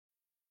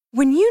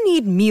When you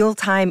need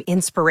mealtime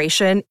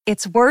inspiration,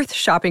 it's worth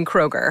shopping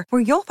Kroger,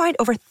 where you'll find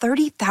over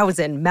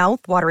 30,000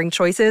 mouth-watering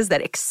choices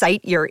that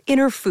excite your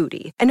inner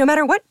foodie. And no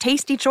matter what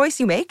tasty choice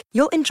you make,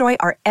 you'll enjoy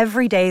our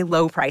everyday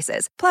low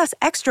prices, plus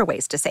extra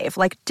ways to save,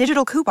 like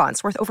digital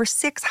coupons worth over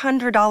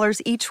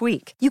 $600 each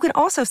week. You can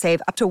also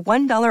save up to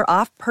 $1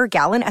 off per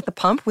gallon at the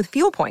pump with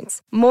fuel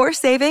points. More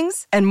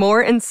savings and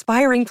more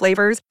inspiring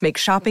flavors make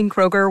shopping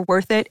Kroger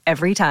worth it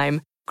every time.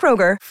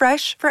 Kroger,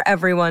 fresh for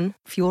everyone.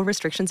 Fuel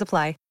restrictions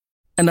apply.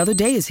 Another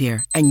day is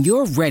here, and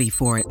you're ready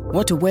for it.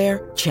 What to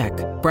wear? Check.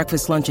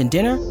 Breakfast, lunch, and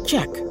dinner?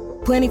 Check.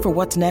 Planning for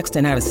what's next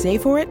and how to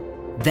save for it?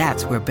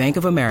 That's where Bank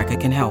of America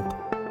can help.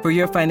 For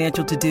your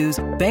financial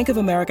to-dos, Bank of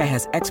America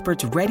has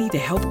experts ready to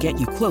help get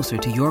you closer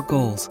to your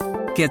goals.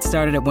 Get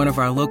started at one of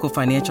our local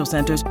financial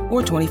centers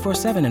or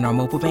 24/7 in our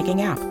mobile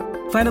banking app.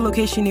 Find a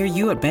location near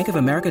you at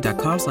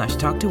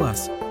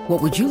bankofamerica.com/talktous. What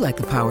would you like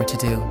the power to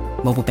do?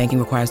 Mobile banking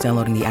requires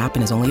downloading the app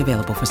and is only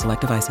available for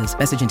select devices.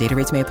 Message and data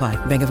rates may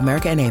apply. Bank of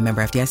America N.A.,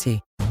 member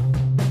FDIC.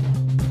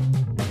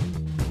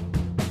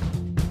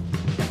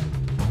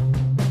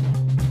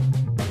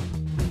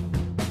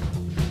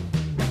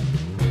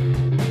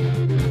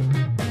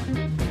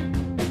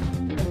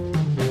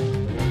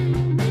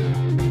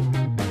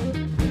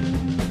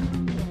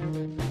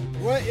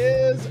 What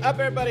is up,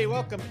 everybody?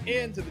 Welcome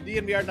into the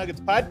DNVR Nuggets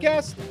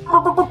podcast.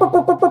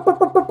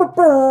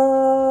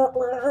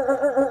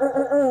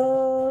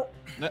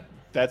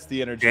 That's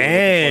the energy.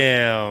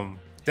 Damn.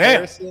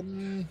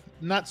 Harrison,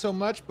 not so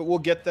much, but we'll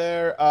get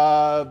there.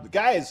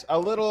 Guys, a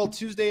little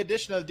Tuesday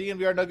edition of the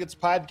DNVR Nuggets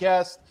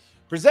podcast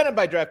presented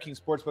by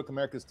DraftKings Sportsbook,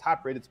 America's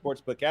top-rated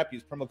sportsbook app.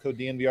 Use promo code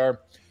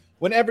DNVR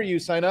whenever you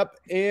sign up.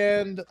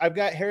 And I've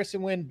got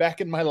Harrison Wind back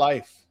in my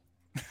life.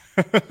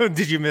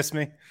 Did you miss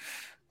me?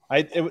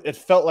 It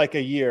felt like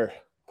a year.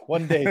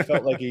 One day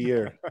felt like a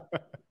year.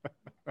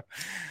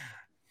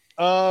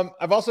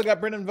 I've also got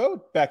Brendan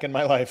Vogt back in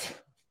my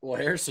life. Well,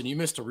 Harrison, you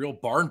missed a real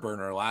barn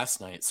burner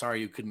last night.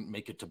 Sorry you couldn't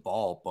make it to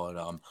ball, but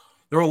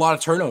there were a lot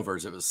of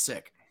turnovers. It was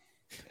sick.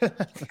 So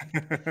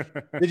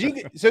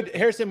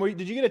Harrison,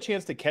 did you get a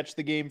chance to catch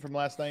the game from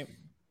last night?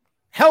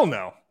 Hell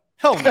no.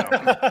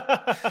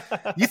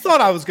 You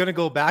thought I was going to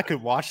go back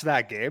and watch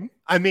that game?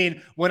 I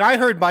mean, when I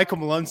heard Michael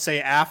Malone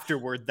say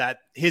afterward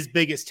that his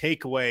biggest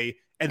takeaway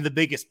and the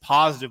biggest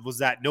positive was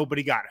that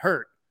nobody got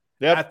hurt.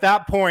 Yep. At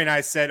that point, I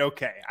said,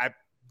 okay, I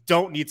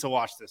don't need to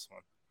watch this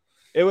one.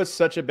 It was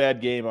such a bad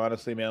game,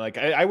 honestly, man. Like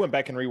I went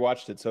back and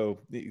rewatched it, so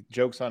the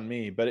joke's on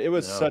me. But it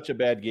was such a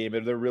bad game,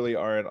 and there really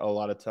aren't a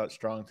lot of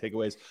strong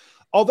takeaways.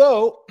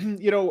 Although,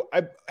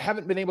 I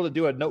haven't been able to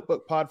do a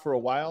notebook pod for a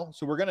while,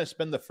 so we're going to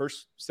spend the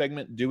first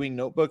segment doing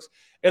notebooks.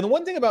 And the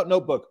one thing about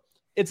notebook,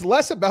 it's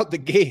less about the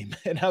game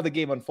and how the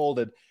game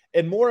unfolded,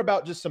 and more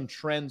about just some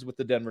trends with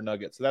the Denver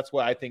Nuggets. So that's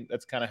why I think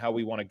that's kind of how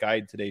we want to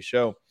guide today's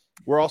show.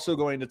 We're also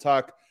going to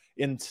talk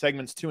in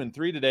segments 2 and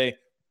 3 today,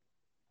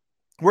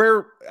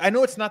 where I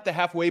know it's not the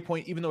halfway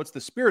point, even though it's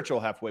the spiritual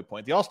halfway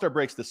point. The All-Star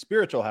break's the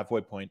spiritual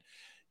halfway point.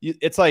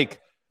 It's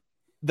like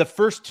the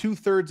first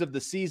 2/3 of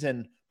the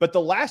season, but the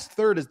last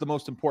third is the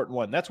most important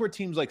one. That's where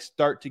teams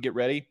start to get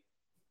ready.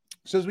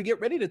 So as we get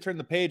ready to turn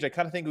the page, I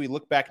kind of think we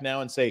look back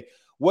now and say,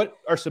 what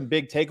are some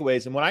big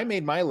takeaways? And when I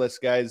made my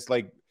list, guys,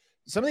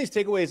 some of these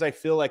takeaways I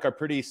feel like are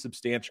pretty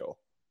substantial.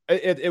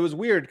 It was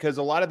weird because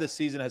a lot of this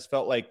season has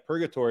felt like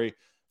purgatory,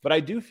 but I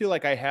do feel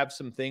like I have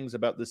some things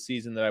about this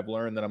season that I've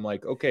learned that I'm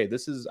like, okay,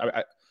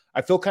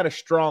 I feel kind of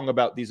strong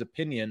about these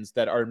opinions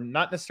that are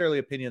not necessarily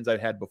opinions I've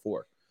had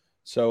before.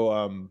 So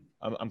I'm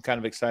kind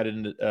of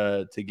excited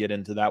to get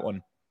into that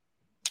one.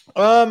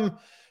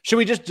 Should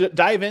we just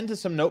dive into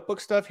some notebook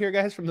stuff here,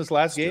 guys, from this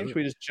last game? Should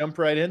we just jump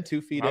right in,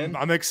 2 feet in?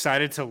 I'm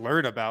excited to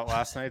learn about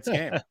last night's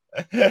game.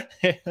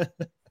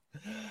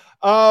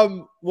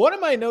 One of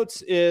my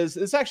notes is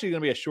it's actually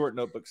going to be a short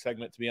notebook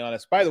segment, to be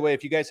honest. By the way,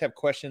 if you guys have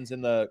questions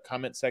in the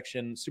comment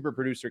section, super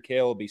producer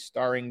Kale will be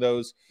starring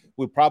those.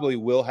 We probably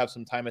will have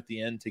some time at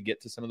the end to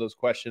get to some of those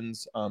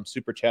questions.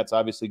 Super chats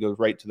obviously goes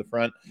right to the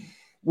front.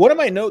 One of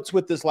my notes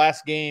with this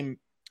last game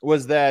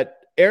was that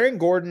Aaron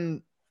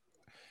Gordon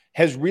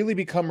has really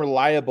become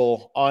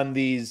reliable on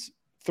these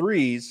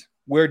threes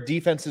where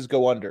defenses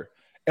go under.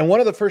 And one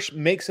of the first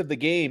makes of the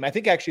game, I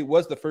think actually it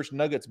was the first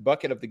Nuggets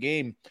bucket of the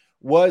game,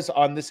 was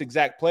on this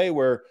exact play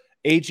where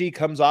AG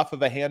comes off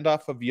of a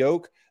handoff of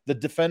Jokic. The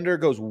defender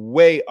goes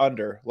way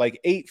under, like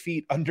 8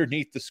 feet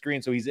underneath the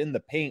screen. So he's in the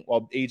paint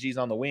while AG's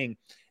on the wing.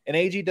 And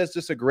AG does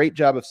just a great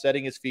job of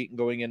setting his feet and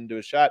going into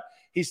a shot.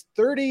 He's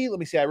 30. Let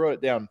me see. I wrote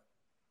it down.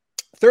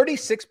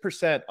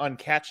 36% on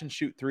catch and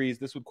shoot threes.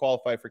 This would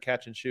qualify for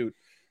catch and shoot.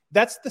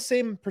 That's the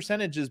same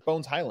percentage as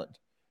Bones Hyland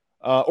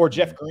or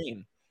Jeff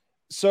Green.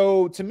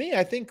 So to me,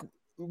 I think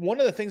one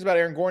of the things about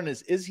Aaron Gordon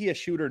is he a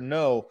shooter?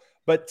 No,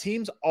 but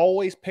teams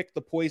always pick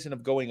the poison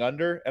of going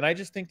under. And I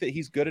just think that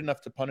he's good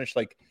enough to punish.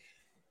 Like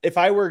if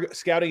I were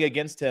scouting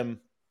against him,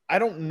 I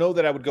don't know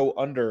that I would go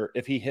under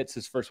if he hits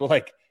his first. Well,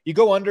 like you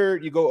go under,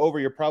 you go over,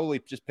 you're probably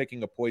just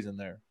picking a poison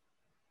there.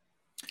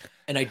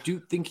 And I do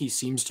think he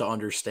seems to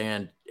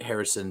understand,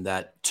 Harrison,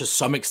 that to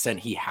some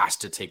extent he has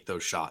to take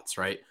those shots,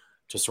 right?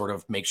 to sort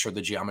of make sure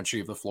the geometry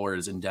of the floor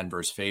is in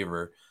Denver's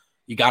favor.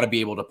 You got to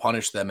be able to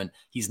punish them. And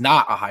he's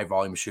not a high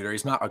volume shooter.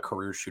 He's not a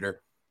career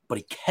shooter, but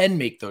he can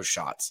make those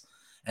shots.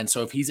 And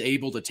so if he's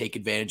able to take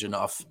advantage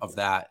enough of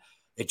that,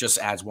 it just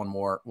adds one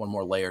more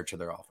layer to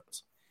their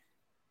offense.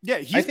 Yeah,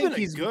 he's been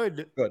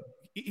good.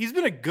 He's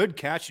been a good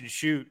catch and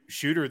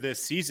shooter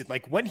this season.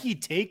 Like when he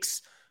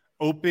takes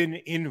open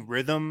in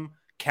rhythm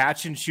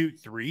catch and shoot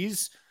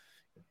threes,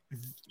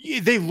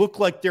 they look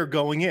like they're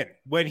going in.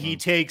 When he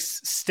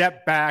takes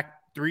step back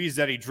threes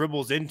that he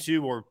dribbles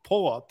into or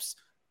pull-ups,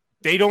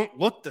 they don't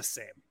look the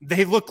same.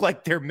 They look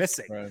like they're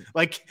missing. Right.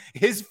 Like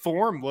his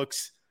form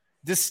looks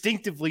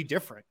distinctively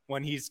different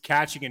when he's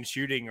catching and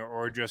shooting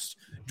or just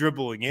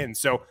dribbling in.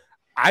 So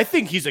I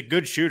think he's a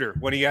good shooter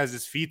when he has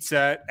his feet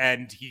set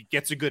and he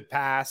gets a good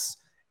pass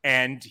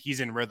and he's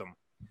in rhythm.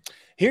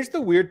 Here's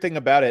the weird thing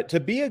about it. To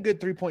be a good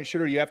three-point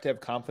shooter, you have to have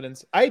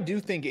confidence. I do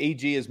think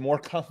AG is more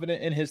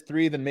confident in his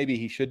three than maybe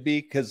he should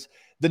be, because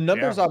the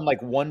numbers on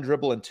like one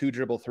dribble and two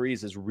dribble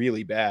threes is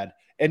really bad.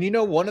 And, you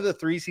know, one of the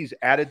threes he's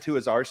added to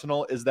his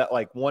arsenal is that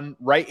like one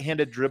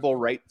right-handed dribble,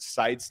 right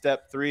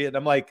sidestep three. And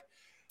I'm like,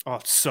 oh,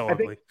 it's so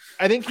ugly.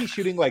 I think he's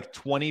shooting like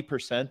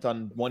 20%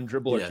 on one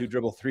dribble or two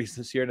dribble threes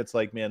this year. And it's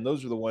like, man,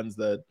 those are the ones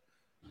that,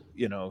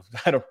 you know,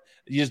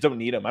 you just don't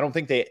need them. I don't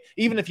think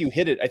even if you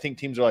hit it, I think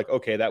teams are like,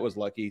 okay, that was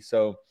lucky.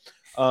 So,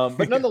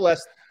 but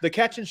nonetheless, the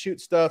catch and shoot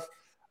stuff,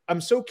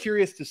 I'm so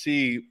curious to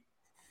see.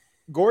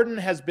 Gordon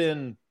has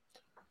been,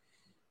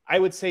 I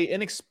would say,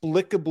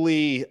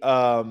 inexplicably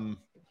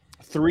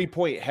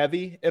 3-point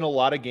heavy in a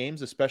lot of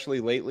games, especially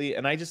lately.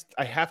 And I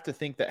have to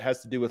think that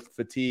has to do with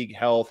fatigue,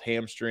 health,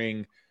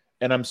 hamstring.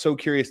 And I'm so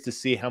curious to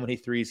see how many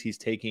threes he's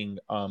taking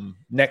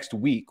next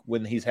week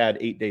when he's had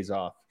 8 days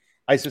off.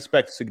 I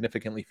suspect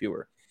significantly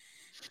fewer.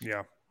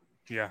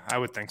 Yeah, I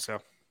would think so.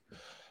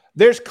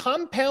 There's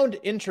compound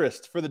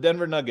interest for the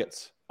Denver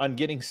Nuggets on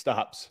getting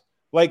stops,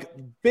 like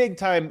big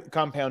time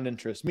compound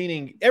interest,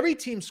 meaning every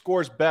team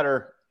scores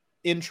better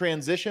in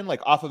transition,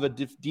 like off of a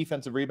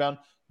defensive rebound,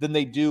 than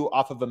they do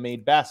off of a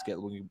made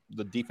basket when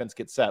the defense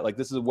gets set. Like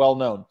this is well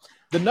known.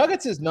 The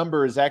Nuggets'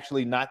 number is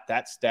actually not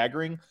that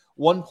staggering.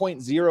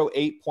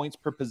 1.08 points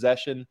per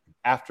possession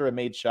after a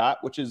made shot,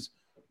 which is,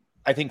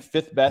 I think,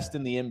 fifth best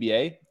in the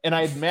NBA. And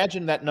I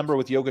imagine that number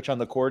with Jokic on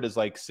the court is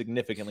like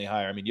significantly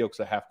higher. I mean, Jokic's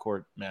a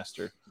half-court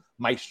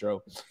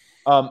maestro.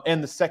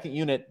 And the second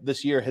unit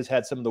this year has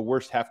had some of the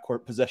worst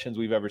half-court possessions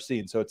we've ever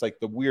seen. So it's like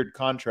the weird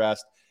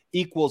contrast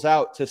equals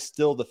out to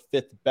still the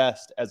fifth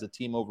best as a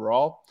team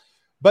overall.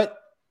 But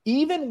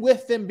even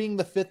with them being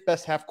the fifth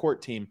best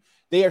half-court team,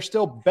 they are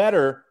still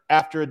better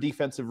after a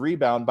defensive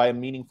rebound by a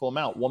meaningful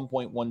amount,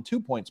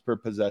 1.12 points per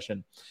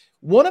possession.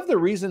 One of the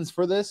reasons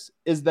for this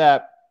is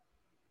that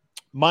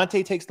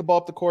Monte takes the ball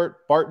up the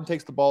court, Barton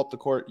takes the ball up the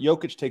court,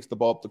 Jokic takes the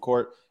ball up the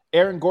court,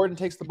 Aaron Gordon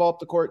takes the ball up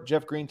the court,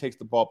 Jeff Green takes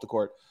the ball up the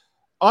court.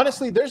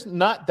 Honestly, there's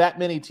not that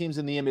many teams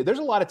in the NBA. There's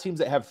a lot of teams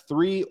that have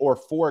 3 or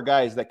 4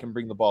 guys that can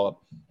bring the ball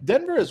up.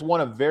 Denver is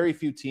one of very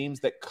few teams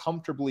that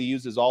comfortably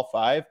uses all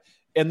 5.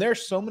 And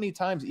there's so many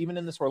times, even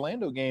in this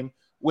Orlando game,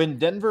 when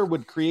Denver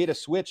would create a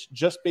switch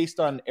just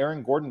based on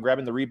Aaron Gordon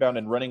grabbing the rebound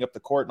and running up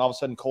the court, and all of a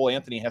sudden Cole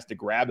Anthony has to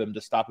grab him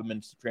to stop him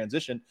into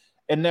transition.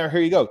 And here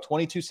you go,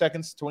 22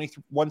 seconds,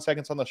 21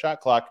 seconds on the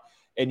shot clock,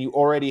 and you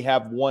already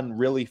have one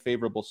really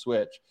favorable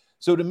switch.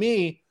 So to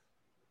me,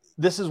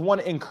 this is one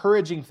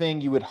encouraging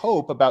thing you would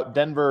hope about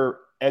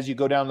Denver as you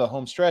go down the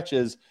home stretch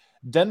is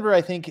Denver,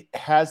 I think,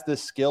 has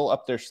this skill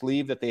up their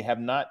sleeve that they have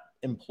not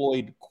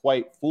employed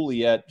quite fully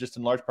yet, just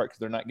in large part because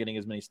they're not getting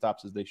as many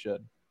stops as they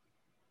should.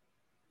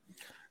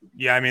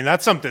 Yeah, I mean,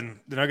 that's something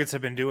the Nuggets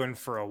have been doing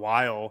for a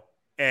while.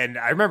 And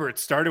I remember it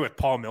started with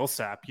Paul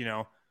Millsap, you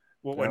know.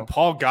 Well, when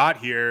Paul got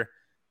here,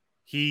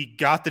 he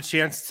got the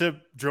chance to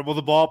dribble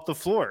the ball up the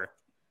floor.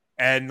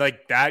 And,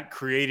 like, that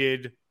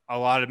created a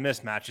lot of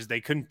mismatches.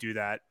 They couldn't do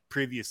that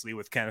previously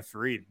with Kenneth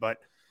Faried. But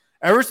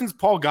ever since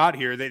Paul got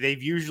here,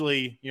 they've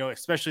usually, you know,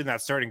 especially in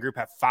that starting group,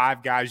 have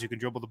 5 guys who can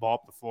dribble the ball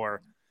up the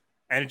floor.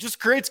 And it just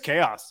creates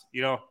chaos,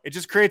 you know. It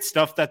just creates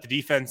stuff that the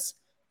defense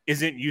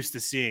isn't used to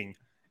seeing.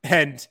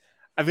 And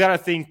I've got to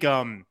think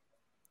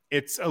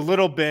it's a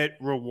little bit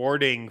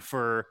rewarding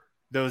for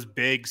those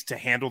bigs to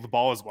handle the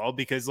ball as well,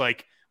 because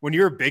like when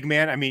you're a big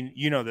man, I mean,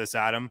 you know this,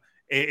 Adam,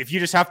 if you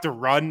just have to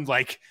run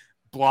like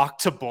block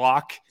to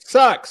block,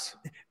 sucks.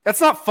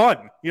 That's not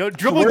fun. You know,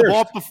 dribbling the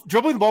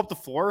ball up the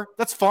floor,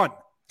 that's fun.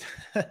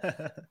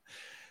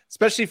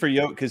 Especially for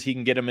Yoke, because he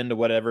can get him into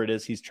whatever it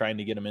is he's trying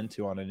to get him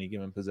into on any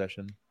given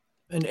possession.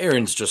 And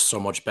Aaron's just so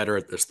much better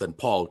at this than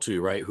Paul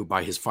too, right? Who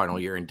by his final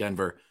year in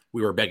Denver,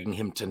 we were begging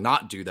him to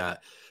not do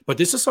that. But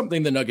this is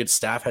something the Nuggets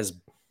staff has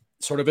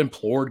sort of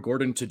implored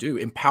Gordon to do.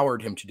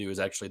 Empowered him to do is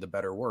actually the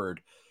better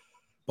word.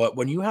 But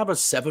when you have a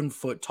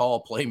 7-foot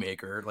tall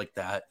playmaker like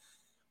that,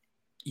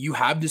 you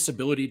have this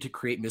ability to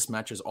create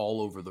mismatches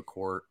all over the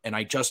court. And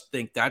I just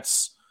think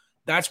that's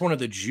one of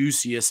the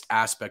juiciest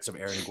aspects of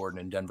Aaron Gordon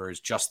in Denver is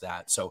just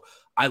that. So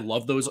I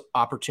love those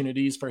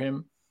opportunities for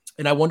him.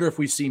 And I wonder if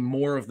we see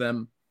more of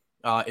them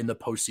in the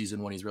postseason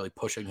when he's really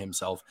pushing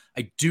himself.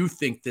 I do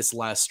think this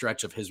last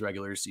stretch of his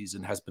regular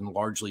season has been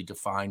largely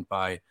defined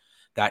by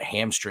that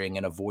hamstring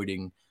and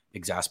avoiding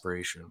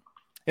exasperation.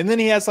 And then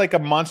he has like a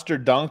monster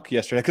dunk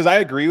yesterday, because I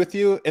agree with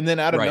you. And then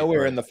out of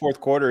nowhere in the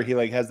fourth quarter, he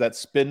like has that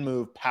spin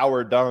move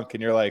power dunk,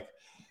 and you're like,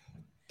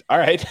 all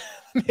right,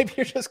 maybe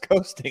you're just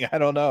coasting. I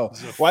don't know.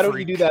 Why don't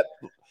you do that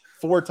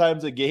 4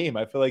 times a game?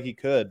 I feel like he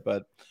could,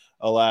 but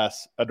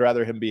alas, I'd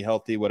rather him be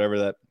healthy, whatever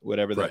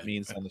that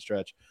means on the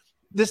stretch.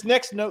 This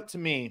next note to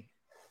me,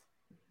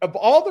 of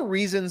all the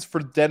reasons for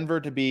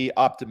Denver to be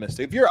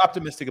optimistic, if you're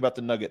optimistic about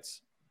the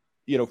Nuggets,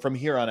 from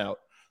here on out,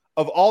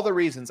 of all the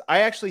reasons, I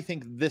actually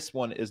think this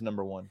one is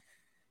number one.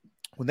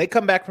 When they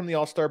come back from the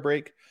All-Star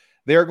break,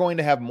 they're going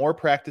to have more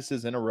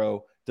practices in a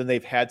row than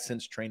they've had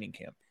since training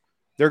camp.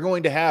 They're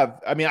going to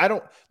have,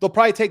 they'll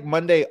probably take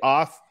Monday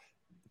off.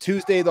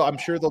 Tuesday, I'm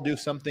sure they'll do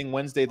something.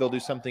 Wednesday, they'll do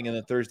something. And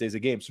then Thursday's a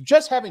game. So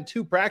just having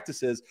 2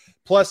 practices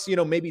plus,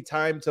 maybe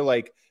time to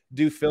like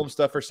do film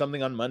stuff or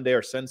something on Monday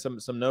or send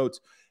some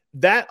notes.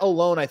 That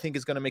alone, I think,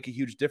 is going to make a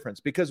huge difference,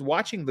 because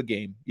watching the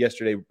game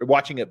yesterday,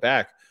 watching it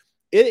back,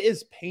 it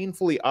is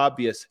painfully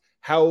obvious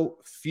how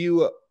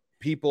few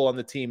people on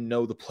the team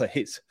know the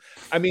plays.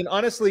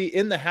 Honestly,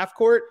 in the half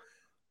court,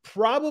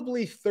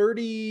 probably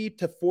 30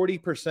 to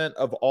 40%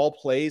 of all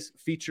plays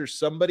feature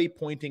somebody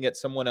pointing at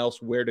someone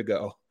else where to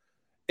go.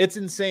 It's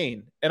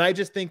insane. And I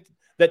just think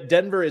that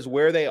Denver is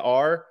where they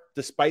are,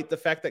 despite the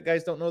fact that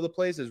guys don't know the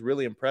plays, is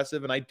really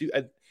impressive. And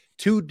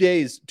 2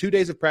 days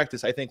of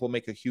practice, I think, will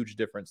make a huge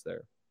difference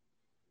there.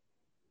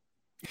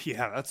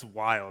 Yeah, that's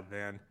wild,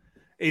 man.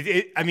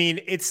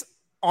 It's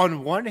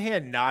on one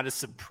hand not a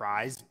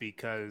surprise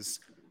because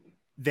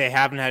they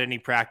haven't had any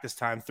practice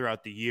time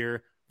throughout the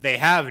year. They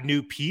have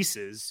new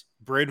pieces,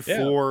 Bryn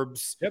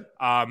Forbes,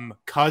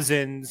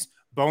 Cousins,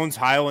 Bones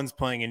Hyland's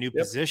playing a new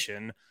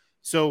position.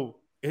 So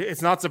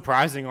it's not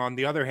surprising on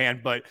the other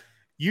hand, but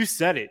you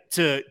said it,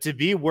 to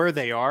be where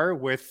they are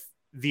with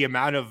the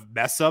amount of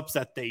mess ups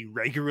that they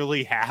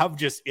regularly have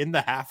just in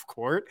the half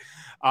court.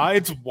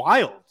 It's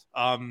wild.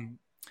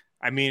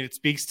 It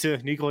speaks to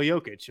Nikola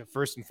Jokic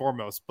first and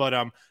foremost, but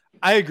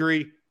I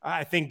agree.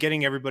 I think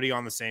getting everybody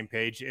on the same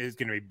page is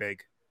going to be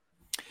big.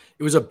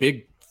 It was a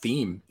big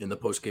theme in the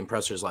post-game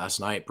pressers last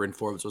night. Bryn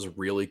Forbes was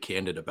really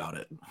candid about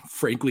it.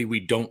 Frankly,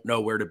 we don't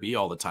know where to be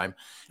all the time.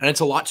 And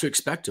it's a lot to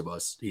expect of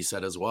us, he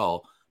said as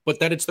well, but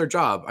that it's their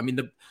job.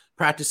 The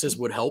practices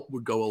would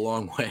go a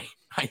long way.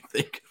 I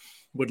think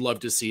would love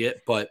to see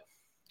it, but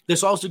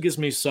this also gives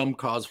me some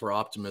cause for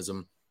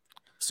optimism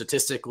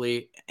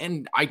statistically.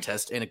 And I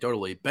test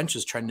anecdotally, bench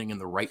is trending in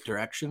the right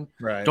direction.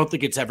 Right. Don't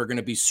think it's ever going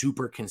to be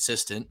super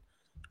consistent,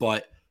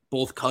 but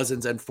both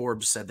Cousins and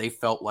Forbes said they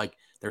felt like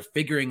they're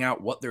figuring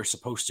out what they're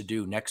supposed to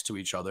do next to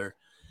each other.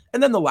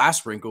 And then the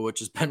last wrinkle, which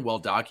has been well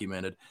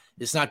documented,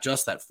 it's not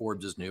just that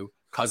Forbes is new,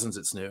 Cousins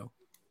it's new.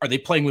 Are they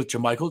playing with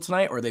JMyke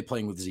tonight, or are they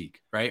playing with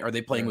Zeke, right? Are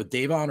they playing with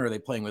Davon, or are they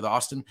playing with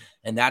Austin?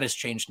 And that has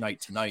changed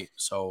night to night.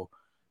 So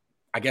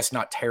I guess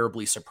not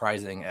terribly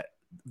surprising at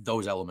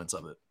those elements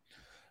of it.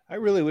 I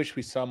really wish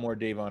we saw more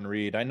Davon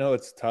Reed. I know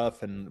it's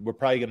tough, and we're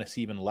probably going to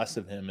see even less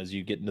of him as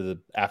you get into the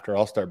after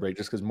All-Star break,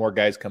 just because more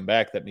guys come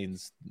back. That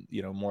means,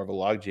 more of a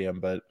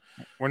logjam, but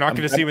we're not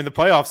going to see him in the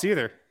playoffs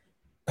either.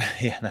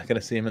 Yeah, not going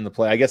to see him in the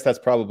play. I guess that's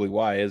probably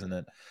why, isn't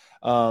it?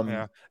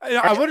 I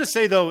want to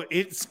say, though,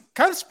 it's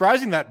kind of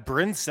surprising that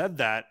Bryn said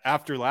that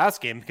after last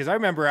game, because I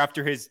remember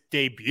after his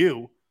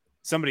debut,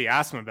 somebody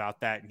asked him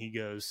about that, and he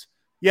goes,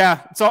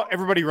 yeah, it's all,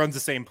 everybody runs the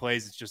same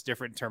plays. It's just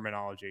different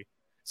terminology.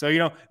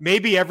 So,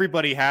 maybe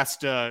everybody has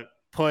to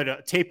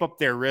tape up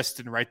their wrist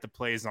and write the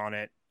plays on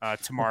it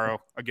tomorrow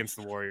against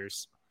the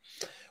Warriors.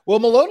 Well,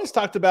 Malone has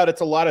talked about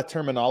it's a lot of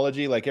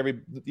terminology. Like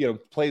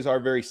plays are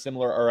very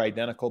similar or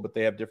identical, but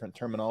they have different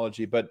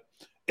terminology. But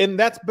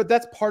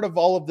that's part of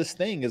all of this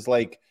thing is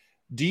like,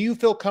 do you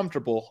feel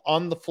comfortable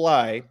on the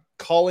fly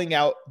calling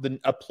out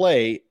a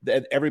play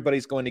that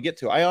everybody's going to get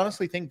to? I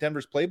honestly think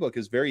Denver's playbook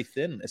is very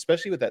thin,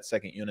 especially with that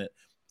second unit.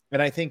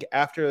 And I think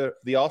after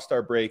the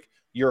All-Star break,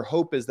 your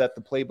hope is that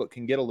the playbook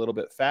can get a little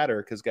bit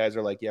fatter because guys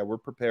are like, yeah, we're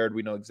prepared.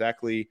 We know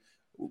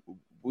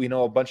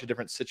a bunch of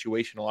different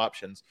situational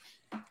options.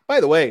 By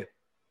the way,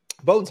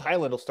 Bones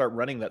Hyland will start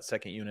running that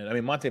second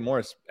unit. Monte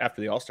Morris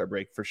after the All-Star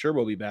break for sure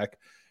will be back,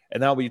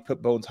 and now we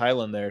put Bones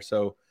Hyland there.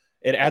 So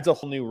it adds a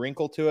whole new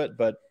wrinkle to it.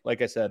 But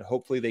like I said,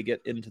 hopefully they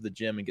get into the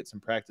gym and get some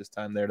practice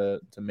time there to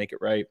make it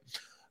right.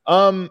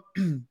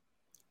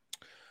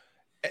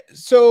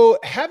 So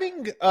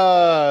having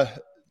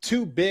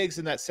two bigs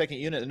in that second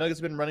unit, the Nuggets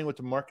have been running with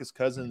DeMarcus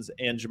Cousins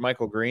and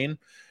JaMychal Green.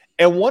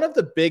 And one of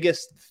the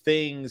biggest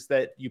things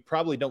that you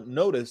probably don't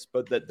notice,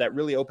 but that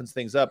really opens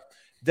things up,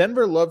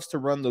 Denver loves to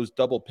run those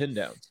double pin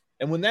downs.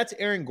 And when that's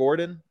Aaron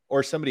Gordon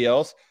or somebody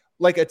else,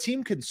 like a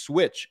team can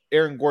switch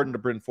Aaron Gordon to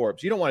Bryn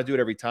Forbes. You don't want to do it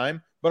every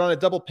time, but on a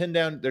double pin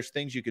down, there's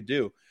things you could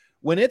do.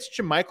 When it's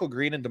JaMychal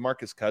Green and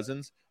DeMarcus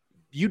Cousins,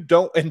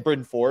 and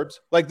Bryn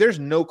Forbes, like there's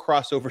no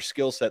crossover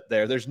skill set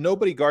there. There's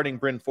nobody guarding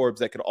Bryn Forbes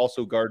that could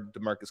also guard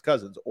DeMarcus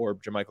Cousins or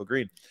JaMychal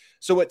Green.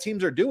 So what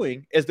teams are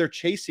doing is they're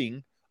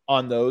chasing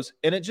on those,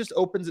 and it just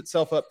opens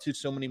itself up to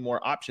so many more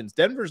options.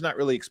 Denver's not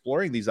really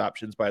exploring these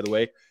options, by the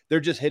way. They're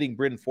just hitting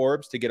Bryn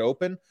Forbes to get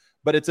open.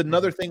 But it's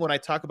another thing when I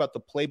talk about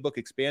the playbook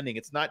expanding.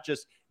 It's not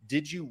just,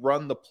 did you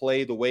run the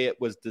play the way it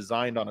was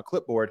designed on a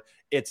clipboard?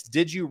 It's,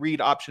 did you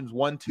read options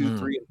 1, 2,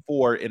 3, and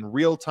 4 in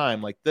real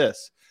time like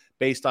this,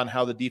 based on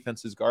how the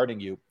defense is guarding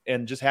you?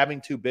 And just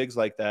having two bigs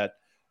like that,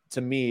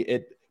 to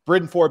me,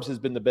 Bryn Forbes has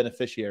been the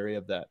beneficiary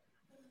of that.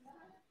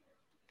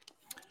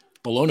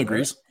 Malone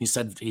agrees. He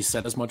said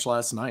as much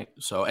last night.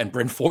 So, and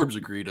Bryn Forbes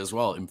agreed as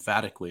well,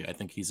 emphatically. I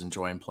think he's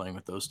enjoying playing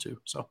with those two.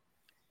 So,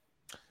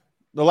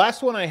 the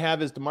last one I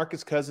have is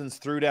DeMarcus Cousins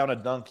threw down a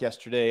dunk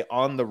yesterday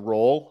on the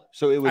roll.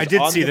 So it was. I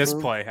did see this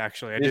play,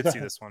 actually. I did see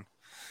this one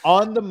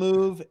on the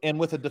move and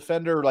with a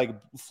defender like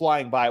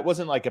flying by. It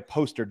wasn't like a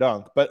poster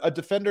dunk, but a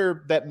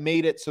defender that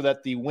made it so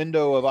that the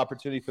window of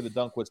opportunity for the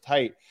dunk was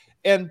tight.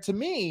 And to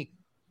me,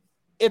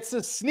 it's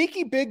a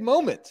sneaky big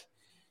moment.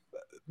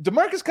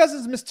 DeMarcus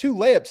Cousins missed 2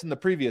 layups in the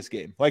previous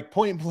game, like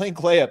point-blank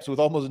layups with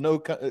almost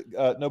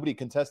nobody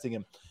contesting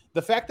him.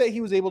 The fact that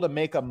he was able to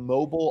make a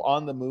mobile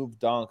on-the-move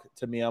dunk,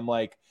 to me, I'm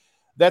like,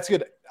 that's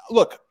good.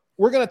 Look,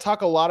 we're going to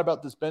talk a lot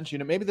about this bench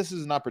unit. Maybe this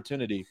is an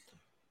opportunity.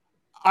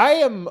 I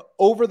am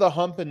over the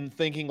hump and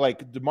thinking,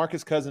 like,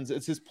 DeMarcus Cousins,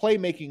 it's his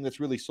playmaking that's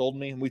really sold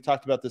me, and we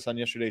talked about this on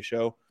yesterday's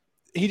show.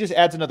 He just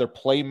adds another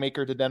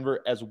playmaker to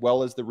Denver, as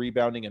well as the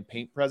rebounding and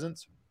paint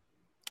presence.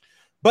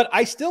 But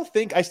I still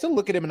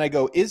look at him and I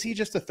go, is he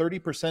just a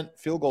 30%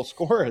 field goal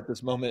scorer at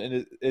this moment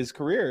in his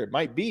career? It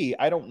might be.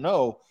 I don't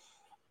know.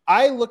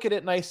 I look at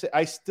it and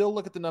I still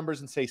look at the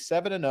numbers and say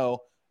 7-0.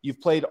 You've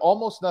played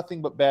almost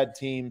nothing but bad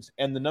teams,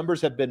 and the numbers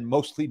have been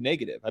mostly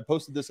negative. I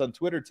posted this on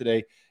Twitter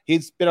today.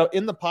 He's been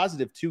in the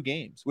positive 2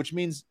 games, which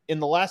means in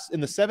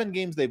the 7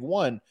 games they've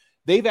won,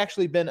 they've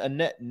actually been a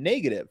net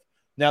negative.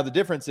 Now, the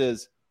difference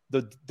is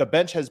the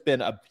bench has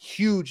been a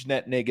huge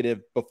net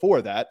negative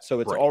before that,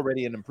 so it's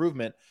already an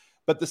improvement.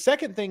 But the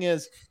second thing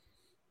is,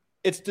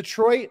 it's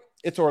Detroit,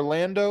 it's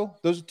Orlando.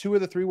 Those are 2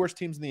 of the 3 worst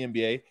teams in the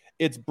NBA.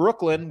 It's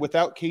Brooklyn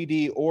without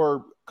KD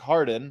or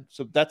Harden.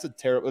 So that's a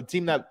terrible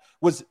team that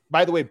was,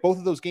 by the way, both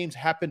of those games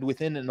happened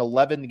within an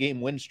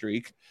 11-game win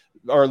streak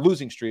or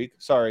losing streak.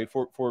 Sorry,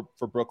 for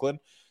Brooklyn.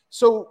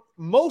 So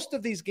most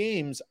of these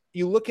games,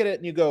 you look at it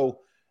and you go,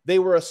 they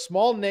were a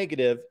small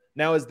negative.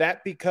 Now, is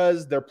that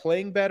because they're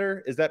playing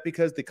better? Is that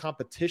because the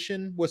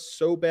competition was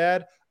so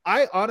bad?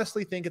 I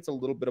honestly think it's a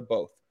little bit of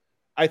both.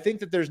 I think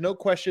that there's no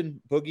question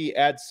Boogie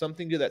adds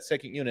something to that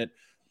second unit,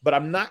 but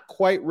I'm not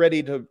quite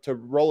ready to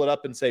roll it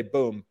up and say,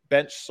 boom,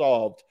 bench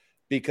solved,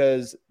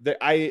 because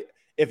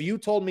if you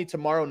told me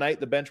tomorrow night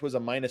the bench was a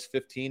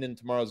 -15 in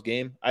tomorrow's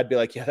game, I'd be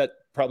like, yeah, that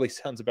probably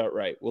sounds about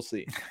right. We'll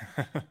see.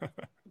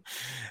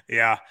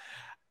 Yeah,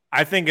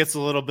 I think it's a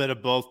little bit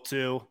of both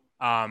too.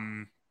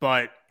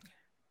 But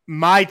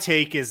my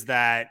take is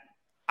that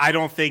I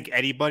don't think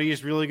anybody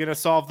is really going to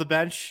solve the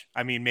bench.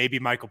 I mean, maybe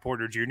Michael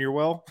Porter Jr.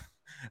 will.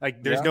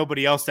 Like, there's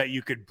nobody else that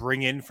you could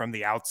bring in from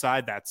the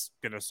outside that's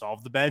going to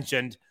solve the bench.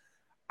 And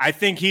I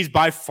think he's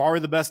by far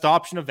the best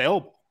option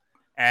available.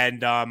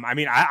 And, I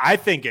mean, I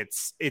think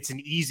it's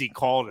an easy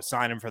call to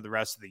sign him for the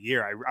rest of the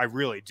year. I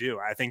really do.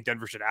 I think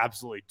Denver should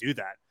absolutely do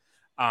that.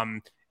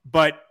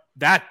 But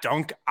that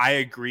dunk, I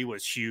agree,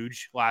 was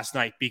huge last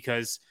night,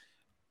 because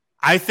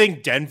I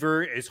think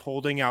Denver is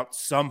holding out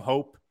some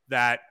hope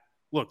that,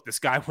 look, this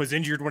guy was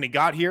injured when he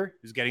got here.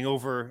 He was getting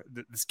over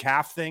this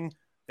calf thing.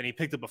 Then he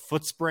picked up a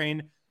foot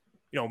sprain.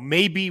 You know,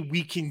 maybe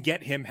we can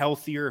get him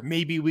healthier.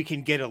 Maybe we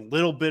can get a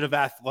little bit of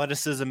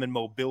athleticism and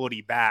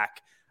mobility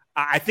back.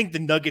 I think the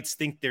Nuggets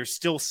think there's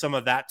still some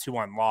of that to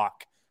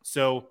unlock.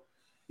 So,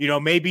 you know,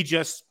 maybe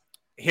just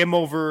him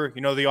over,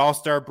 you know, the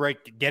All-Star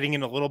break, getting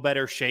in a little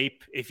better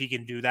shape, if he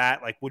can do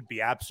that, like, would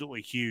be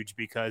absolutely huge,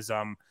 because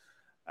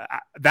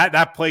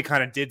that play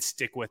kind of did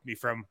stick with me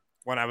from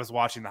when I was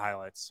watching the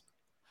highlights.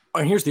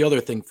 And here's the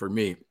other thing for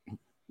me.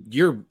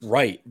 You're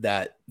right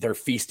that they're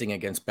feasting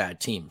against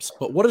bad teams,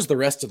 but what does the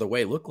rest of the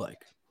way look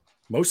like?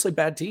 Mostly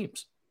bad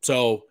teams.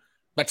 So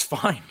that's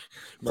fine.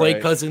 Play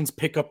Cousins,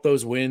 pick up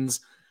those wins.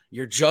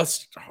 You're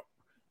just,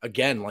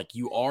 again, like,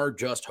 you are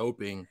just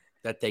hoping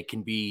that they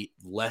can be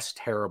less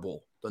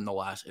terrible than the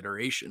last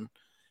iteration,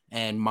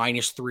 and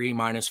 -3,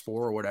 -4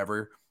 or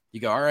whatever.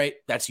 You go, all right,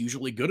 that's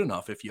usually good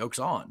enough if Yoke's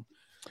on.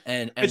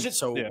 And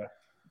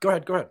go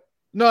ahead.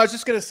 No, I was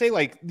just going to say,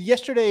 like,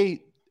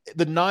 yesterday,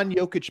 the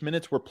non-Jokic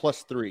minutes were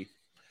 +3.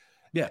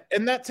 Yeah.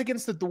 And that's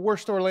against the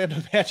worst Orlando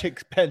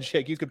Magic bench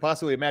you could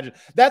possibly imagine.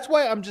 That's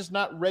why I'm just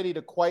not ready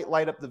to quite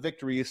light up the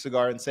victory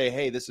cigar and say,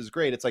 hey, this is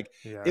great. It's like,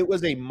 It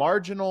was a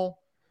marginal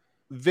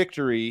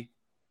victory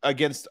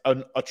against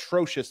an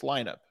atrocious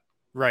lineup.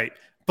 Right.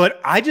 But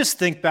I just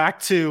think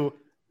back to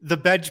the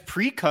bench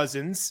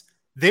pre-Cousins,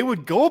 they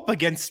would go up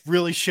against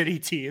really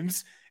shitty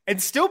teams and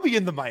still be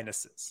in the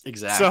minuses.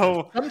 Exactly.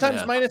 So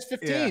sometimes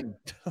 -15.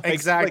 Yeah.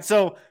 Exactly.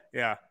 So,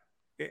 yeah.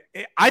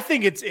 I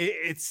think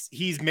it's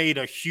he's made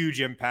a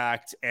huge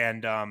impact,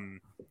 and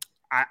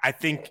I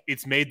think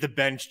it's made the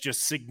bench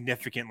just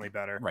significantly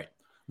better. Right.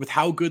 With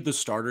how good the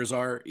starters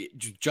are,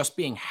 just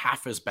being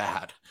half as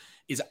bad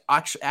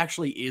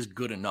actually is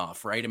good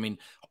enough, right? I mean,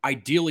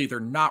 ideally they're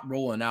not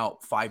rolling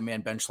out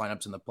 5-man bench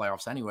lineups in the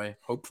playoffs anyway.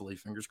 Hopefully,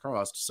 fingers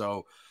crossed.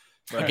 So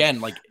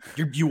again, like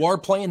you are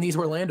playing these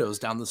Orlandos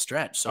down the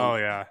stretch.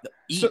 So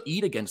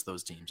eat against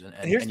those teams. And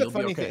here's the you'll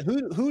funny be okay.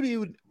 thing: who do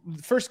you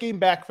first game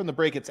back from the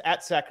break? It's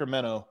at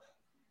Sacramento.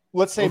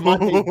 Let's say Monte's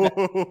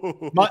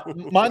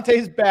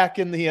back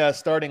in the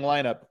starting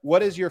lineup.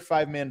 What is your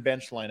 5-man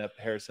bench lineup,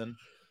 Harrison?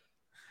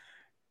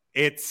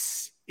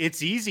 It's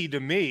easy to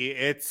me.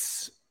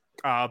 It's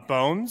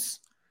Bones.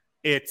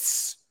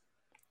 It's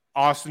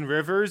Austin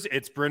Rivers.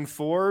 It's Bryn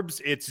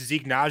Forbes. It's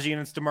Zeke Naji,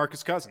 and it's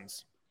DeMarcus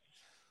Cousins.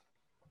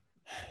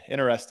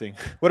 Interesting.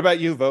 What about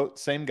you, Vogt?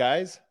 Same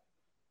guys?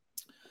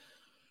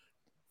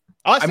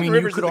 Austin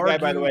Rivers is the guy,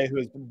 by the way, who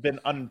has been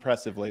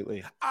unimpressive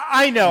lately.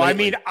 I know.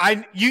 Lately.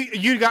 I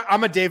mean,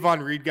 I'm a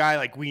Davon Reed guy.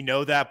 Like, we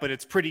know that, but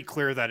it's pretty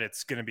clear that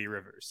it's going to be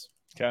Rivers.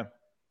 Okay.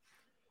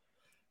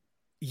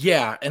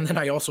 Yeah, and then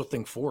I also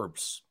think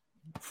Forbes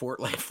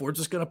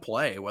is going to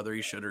play whether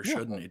he should or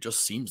shouldn't. It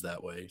just seems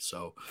that way.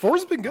 So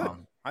Forbes has been good,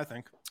 I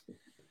think.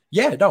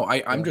 Yeah, no,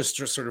 I'm just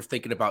sort of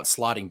thinking about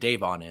slotting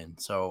Davon in.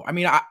 So I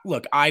mean,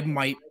 I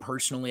might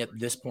personally at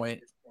this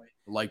point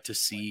like to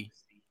see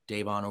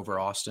Davon over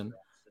Austin.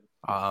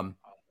 But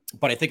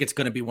I think it's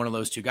going to be one of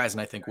those two guys,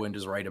 and I think Wind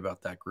is right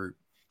about that group.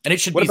 And it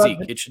should be Zeke.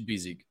 It should be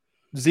Zeke.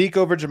 Zeke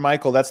over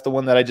JMyke. That's the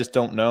one that I just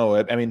don't know.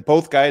 I mean,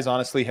 both guys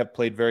honestly have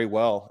played very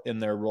well in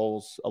their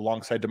roles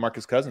alongside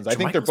DeMarcus Cousins. I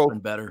think they're both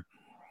better.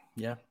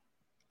 Yeah.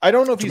 I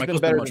don't know if he's been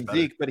better than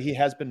Zeke, but he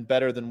has been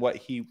better than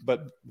what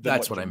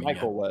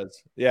JMyke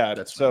was. Yeah.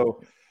 That's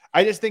so.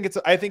 I just think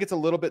I think it's a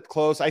little bit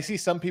close. I see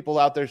some people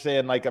out there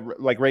saying like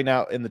right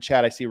now in the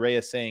chat, I see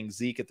Reyes saying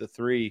Zeke at the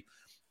 3.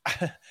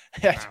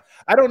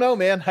 I don't know,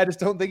 man. I just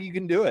don't think you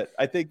can do it.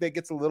 I think that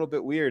gets a little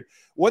bit weird.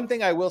 One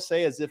thing I will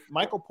say is if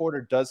Michael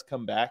Porter does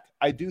come back,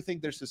 I do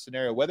think there's a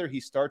scenario, whether he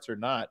starts or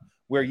not,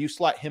 where you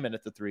slot him in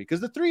at the 3. Because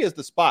the 3 is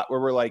the spot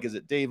where we're like, is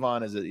it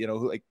Davon? Is it,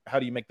 how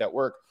do you make that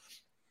work?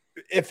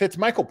 If it's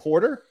Michael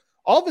Porter,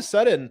 all of a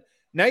sudden,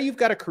 now you've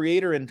got a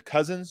creator in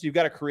Cousins, you've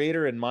got a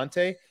creator in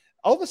Monte.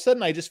 All of a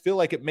sudden, I just feel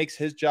like it makes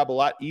his job a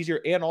lot easier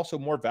and also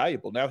more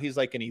valuable. Now he's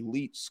like an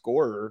elite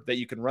scorer that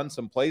you can run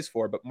some plays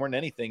for, but more than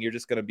anything, you're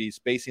just going to be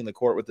spacing the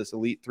court with this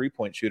elite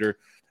 3-point shooter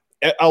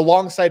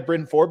alongside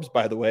Bryn Forbes,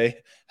 by the way,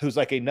 who's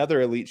like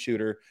another elite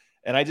shooter.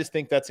 And I just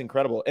think that's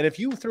incredible. And if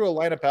you threw a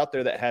lineup out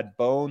there that had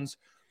Bones,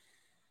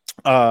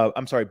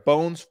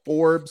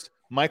 Forbes,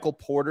 Michael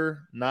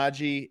Porter,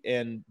 Naji,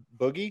 and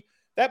Boogie,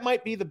 that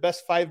might be the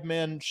best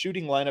 5-man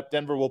shooting lineup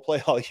Denver will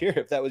play all year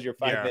if that was your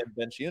 5-man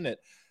bench unit.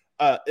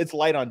 It's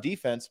light on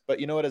defense,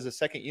 but you know what? As a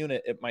second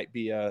unit, it might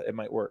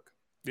work.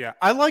 Yeah,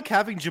 I like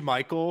having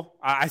JMyke.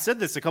 I said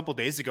this a couple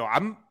days ago.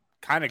 I'm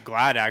kind of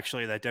glad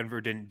actually that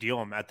Denver didn't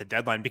deal him at the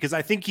deadline because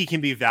I think he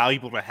can be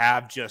valuable to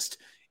have just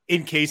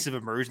in case of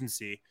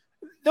emergency.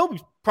 There'll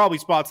be probably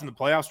spots in the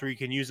playoffs where you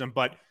can use him,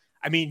 but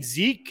I mean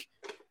Zeke,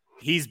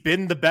 he's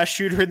been the best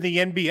shooter in the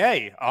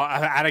NBA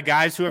out of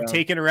guys who have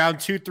taken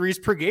around 2 threes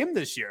per game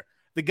this year.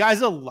 The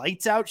guy's a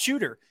lights out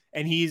shooter,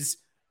 and he's.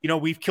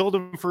 We've killed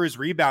him for his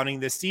rebounding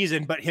this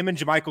season, but him and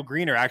JaMychal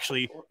Green are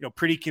actually,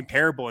 pretty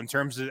comparable in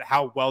terms of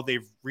how well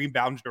they've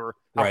rebounded or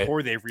how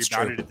poor they've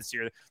rebounded it this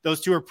year.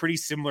 Those two are pretty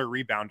similar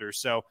rebounders.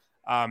 So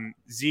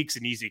Zeke's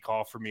an easy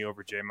call for me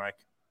over JMyke.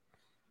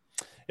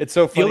 It's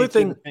so funny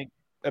to think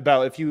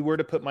about if you were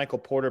to put Michael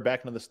Porter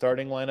back into the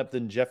starting lineup,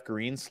 then Jeff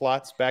Green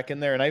slots back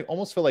in there. And I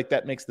almost feel like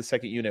that makes the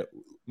second unit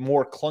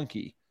more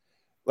clunky.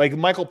 Like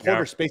Michael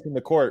Porter spacing the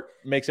court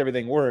makes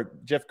everything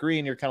work. Jeff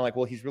Green, you're kind of like,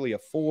 well, he's really a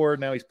 4.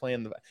 Now he's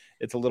playing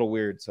it's a little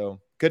weird.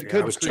 So could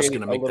create a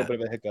little bit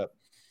of a hiccup.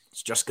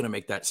 It's just going to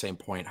make that same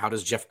point. How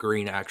does Jeff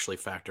Green actually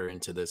factor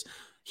into this?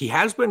 He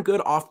has been good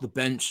off the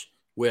bench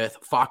with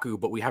Facu,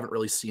 but we haven't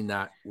really seen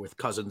that with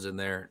Cousins in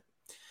there.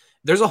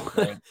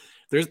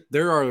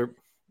 There are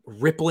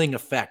rippling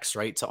effects,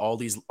 right, to all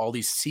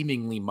these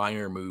seemingly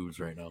minor moves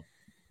right now.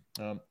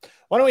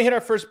 Why don't we hit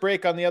our first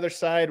break? On the other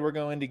side, we're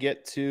going to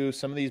get to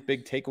some of these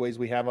big takeaways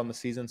we have on the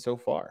season so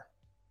far.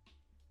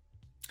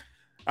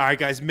 All right,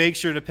 guys, make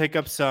sure to pick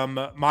up some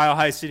Mile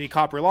High City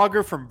Copper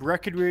Lager from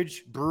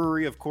Breckenridge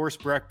Brewery. Of course,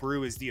 Breck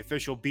Brew is the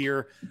official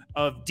beer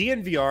of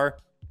DNVR.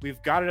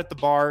 We've got it at the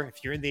bar.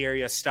 If you're in the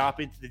area,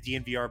 stop into the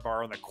DNVR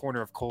bar on the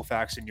corner of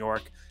Colfax and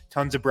York.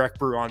 Tons of Breck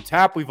Brew on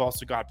tap. We've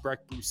also got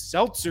Breck Brew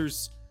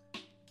seltzers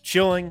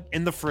chilling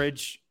in the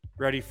fridge,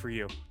 ready for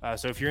you.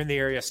 So if you're in the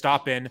area,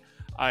 stop in.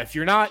 If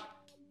you're not,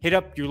 hit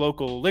up your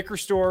local liquor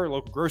store,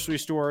 local grocery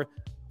store.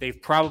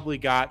 They've probably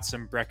got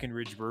some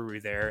Breckenridge Brewery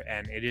there,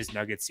 and it is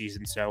Nugget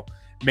season. So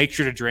make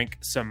sure to drink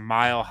some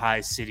Mile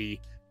High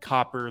City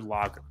Copper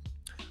Lager.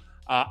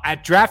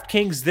 At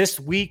DraftKings this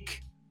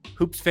week,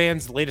 Hoops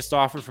fans, the latest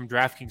offer from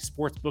DraftKings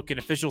Sportsbook, an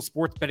official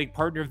sports betting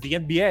partner of the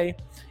NBA,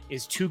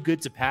 is too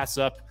good to pass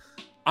up.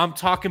 I'm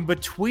talking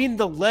between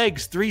the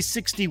legs,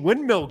 360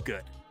 windmill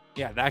good.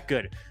 Yeah, that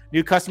good.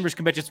 New customers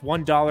can bet just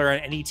 $1 on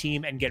any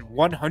team and get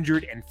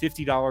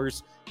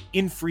 $150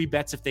 in free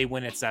bets if they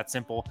win. It's that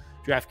simple.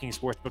 DraftKings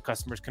Sportsbook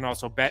customers can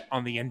also bet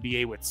on the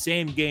NBA with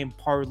same-game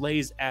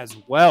parlays as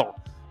well.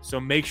 So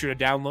make sure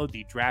to download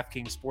the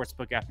DraftKings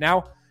Sportsbook app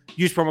now.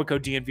 Use promo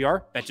code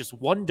DNVR. That's just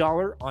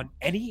 $1 on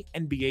any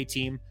NBA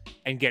team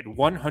and get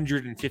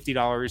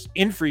 $150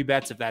 in free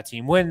bets if that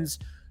team wins.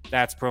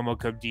 That's promo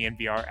code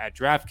DNVR at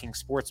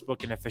DraftKings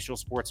Sportsbook, an official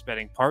sports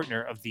betting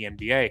partner of the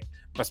NBA.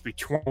 Must be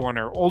 21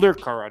 or older,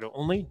 Colorado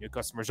only, new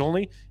customers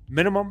only.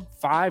 Minimum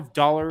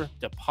 $5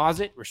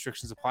 deposit.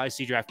 Restrictions apply.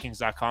 See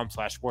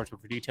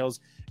DraftKings.com/sportsbook for details.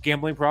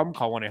 Gambling problem?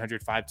 Call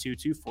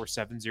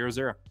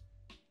 1-800-522-4700.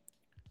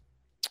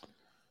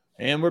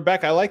 And we're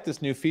back. I like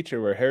this new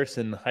feature where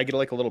I get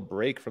like a little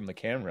break from the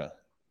camera.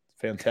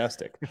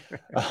 Fantastic.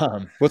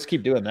 Let's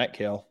keep doing that,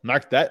 Kale.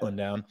 Knock that one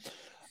down.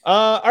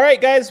 All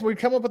right, guys, we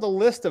come up with a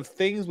list of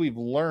things we've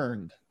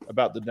learned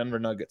about the Denver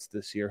Nuggets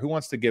this year. Who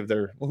wants to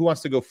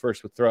go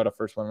first? We'll throw out a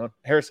first one.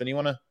 Harrison, you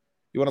want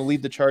to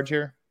lead the charge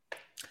here?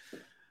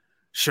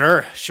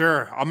 Sure.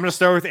 I'm going to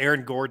start with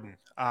Aaron Gordon.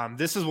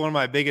 This is one of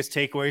my biggest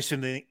takeaways from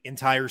the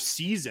entire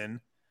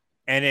season,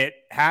 and it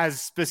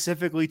has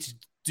specifically to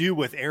do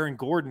with Aaron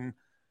Gordon.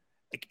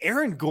 Like,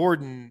 Aaron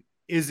Gordon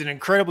is an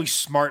incredibly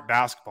smart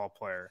basketball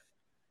player,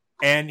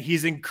 and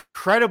he's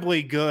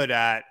incredibly good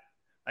at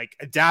like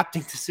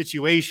adapting to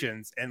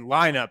situations and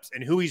lineups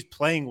and who he's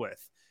playing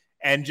with,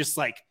 and just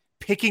like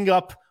picking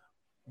up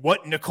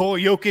what Nikola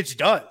Jokic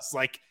does.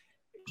 Like,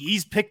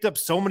 he's picked up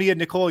so many of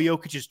Nikola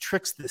Jokic's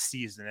tricks this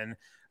season, and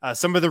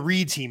some of the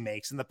reads he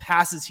makes and the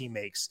passes he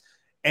makes.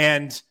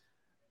 And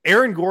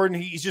Aaron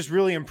Gordon, he's just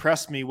really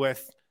impressed me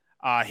with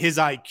his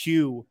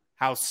IQ,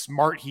 how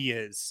smart he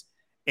is,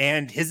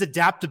 and his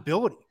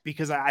adaptability,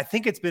 because I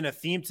think it's been a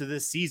theme to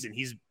this season.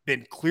 He's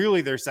been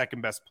clearly their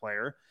second best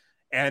player.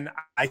 And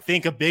I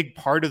think a big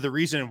part of the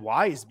reason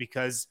why is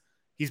because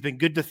he's been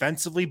good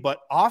defensively, but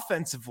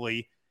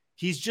offensively,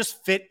 he's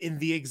just fit in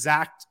the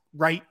exact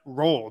right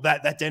role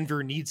that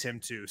Denver needs him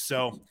to.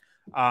 So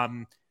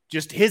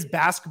just his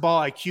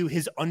basketball IQ,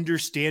 his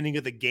understanding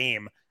of the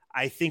game,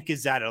 I think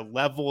is at a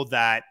level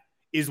that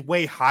is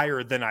way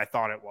higher than I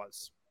thought it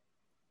was.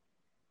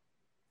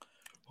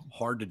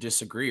 Hard to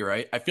disagree,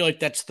 right? I feel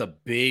like that's the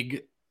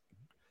big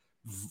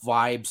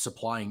vibe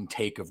supplying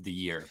take of the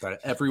year that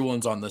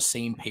everyone's on the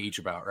same page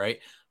about, right?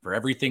 For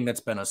everything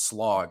that's been a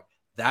slog,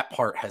 that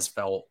part has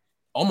felt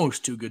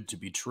almost too good to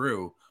be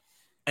true.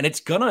 And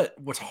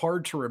what's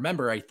hard to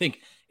remember, I think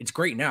it's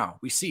great now.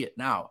 We see it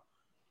now.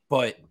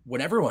 But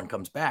when everyone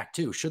comes back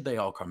too, should they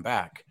all come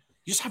back,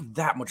 you just have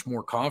that much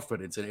more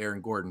confidence in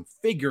Aaron Gordon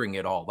figuring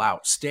it all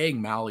out,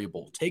 staying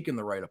malleable, taking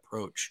the right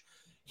approach.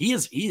 He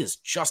is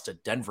just a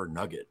Denver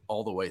Nugget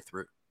all the way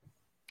through.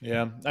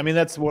 Yeah, I mean,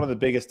 that's one of the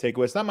biggest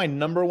takeaways. Not my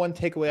number one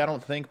takeaway, I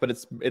don't think, but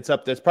it's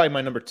up there. It's probably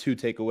my number two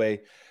takeaway.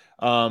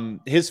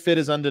 His fit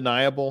is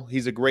undeniable.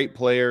 He's a great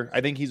player.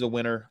 I think he's a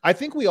winner. I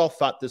think we all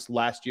thought this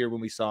last year when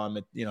we saw him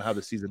at, how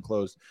the season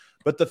closed.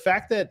 But the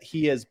fact that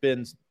he has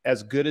been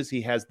as good as he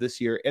has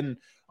this year, and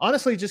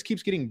honestly just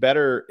keeps getting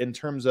better in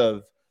terms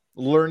of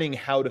learning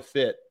how to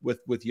fit with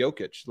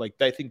Jokic. Like,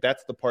 I think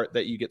that's the part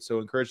that you get so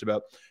encouraged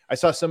about. I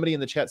saw somebody in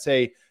the chat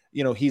say,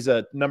 he's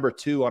a number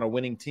 2 on a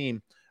winning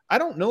team. I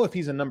don't know if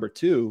he's a number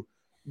 2,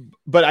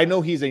 but I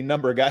know he's a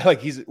number guy.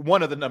 Like, he's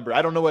one of the number.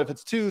 I don't know if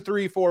it's 2,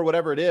 3, 4,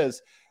 whatever it is,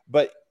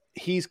 but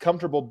he's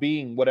comfortable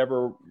being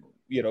whatever,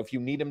 if you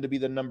need him to be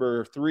the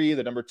number 3,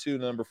 the number 2,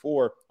 the number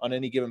 4 on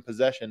any given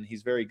possession,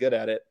 he's very good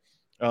at it.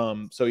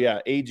 So yeah,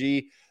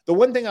 AG, the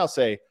one thing I'll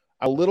say,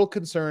 I'm a little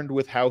concerned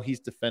with how he's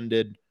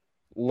defended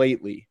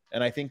lately.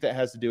 And I think that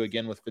has to do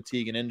again with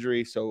fatigue and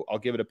injury. So I'll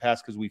give it a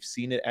pass because we've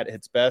seen it at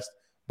its best,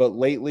 but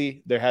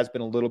lately there has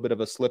been a little bit of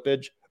a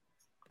slippage.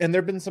 And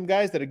there have been some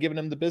guys that have given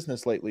him the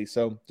business lately.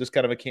 So just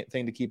kind of a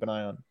thing to keep an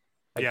eye on.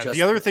 Yeah,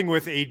 the other thing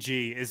with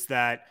AG is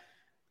that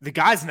the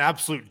guy's an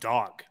absolute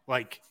dog.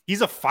 Like,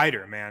 he's a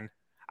fighter, man.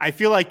 I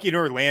feel like in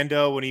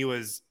Orlando when he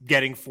was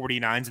getting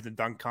 49s in the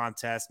dunk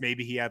contest,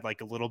 maybe he had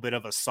like a little bit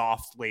of a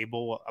soft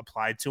label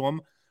applied to him.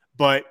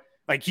 But,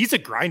 like, he's a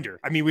grinder.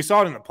 I mean, we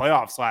saw it in the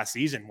playoffs last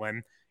season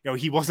when,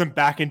 he wasn't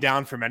backing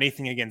down from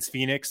anything against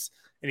Phoenix,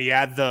 and he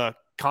had the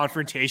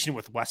confrontation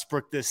with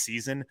Westbrook this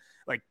season.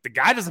 Like, the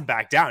guy doesn't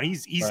back down.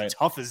 He's right.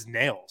 Tough as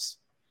nails.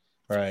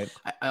 Right.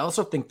 I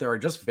also think there are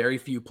just very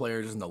few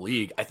players in the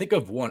league. I think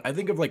of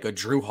like a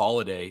Drew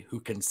Holiday who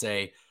can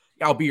say,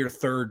 I'll be your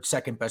third,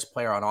 second best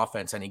player on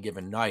offense any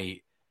given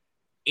night,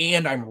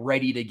 and I'm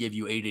ready to give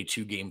you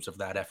 82 games of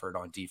that effort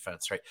on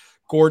defense, right?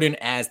 Gordon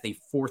as the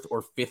 4th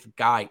or 5th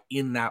guy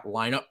in that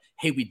lineup.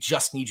 Hey, we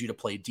just need you to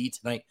play D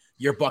tonight.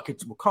 Your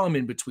buckets will come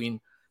in between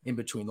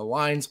the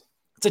lines.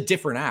 It's a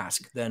different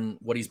ask than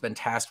what he's been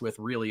tasked with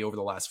really over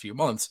the last few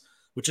months,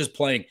 which is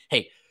playing,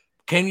 hey,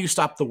 can you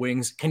stop the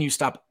wings? Can you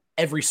stop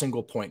every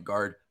single point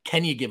guard?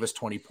 Can you give us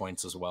 20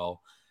 points as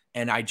well?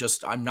 And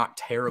I'm not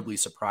terribly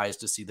surprised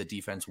to see the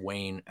defense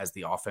wane as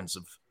the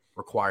offensive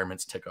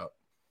requirements tick up.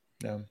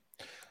 Yeah.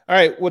 All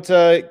right. What's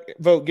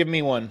Vogt? Give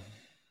me one.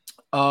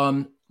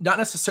 Not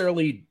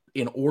necessarily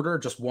in order,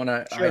 just one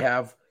I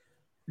have.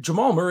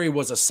 Jamal Murray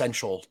was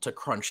essential to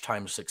crunch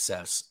time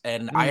success.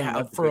 And I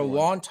have for a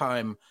long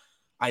time,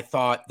 I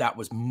thought that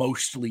was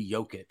mostly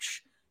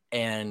Jokic.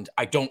 And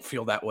I don't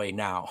feel that way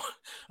now.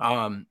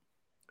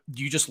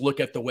 you just look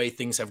at the way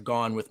things have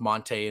gone with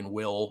Monte and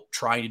Will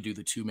trying to do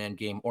the two-man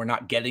game or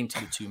not getting to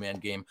the two-man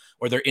game,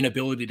 or their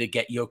inability to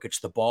get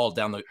Jokic the ball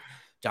down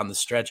the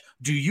stretch.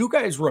 Do you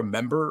guys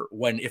remember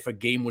when, if a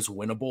game was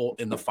winnable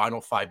in the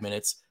final 5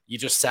 minutes, you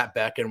just sat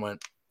back and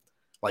went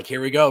like,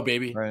 here we go,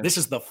 baby. Right. This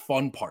is the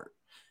fun part.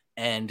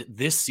 And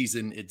this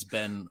season, it's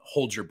been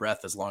hold your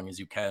breath as long as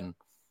you can.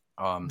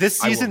 This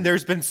season,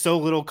 there's been so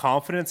little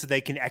confidence that they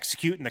can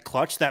execute in the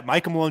clutch that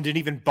Michael Malone didn't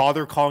even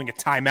bother calling a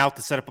timeout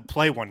to set up a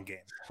play one game.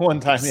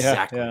 One time,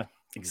 exactly. Yeah.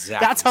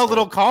 Exactly. That's how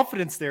little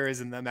confidence there is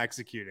in them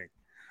executing.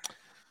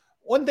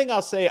 One thing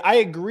I'll say, I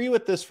agree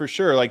with this for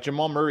sure. Like,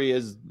 Jamal Murray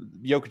is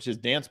Jokic's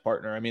dance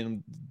partner. I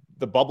mean,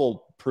 the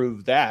bubble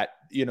proved that,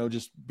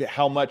 just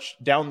how much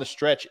down the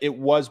stretch it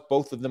was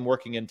both of them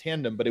working in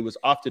tandem, but it was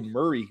often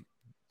Murray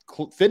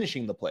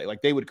finishing the play.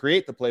 Like, they would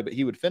create the play, but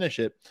he would finish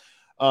it.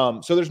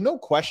 So there's no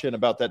question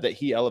about that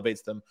he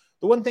elevates them.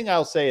 The one thing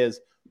I'll say is,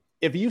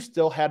 if you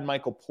still had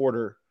Michael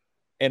Porter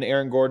and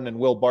Aaron Gordon and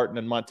Will Barton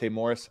and Monte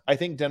Morris, I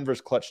think Denver's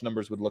clutch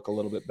numbers would look a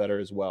little bit better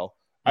as well.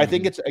 Mm-hmm. I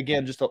think it's,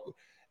 again,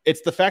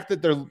 it's the fact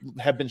that there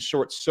have been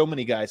short so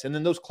many guys. And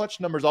then those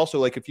clutch numbers also,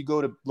 like if you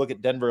go to look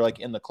at Denver, like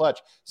in the clutch,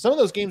 some of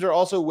those games are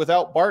also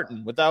without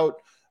Barton, without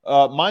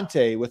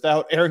Monte,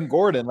 without Aaron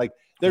Gordon. Like,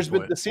 there's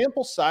been the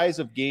sample size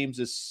of games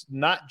is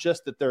not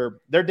just that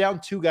they're down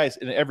 2 guys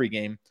in every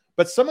game,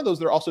 but some of those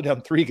they're also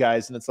down 3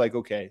 guys. And it's like,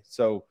 okay,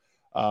 so,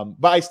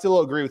 but I still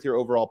agree with your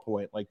overall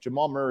point. Like,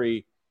 Jamal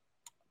Murray,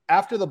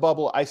 after the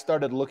bubble, I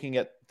started looking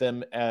at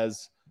them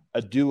as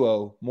a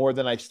duo more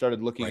than I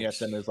started looking at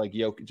them as like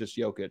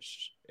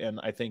Jokic. And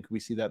I think we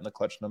see that in the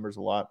clutch numbers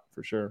a lot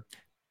for sure.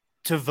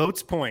 To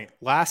Vogt's point,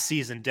 last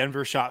season,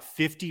 Denver shot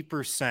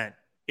 50%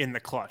 in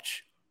the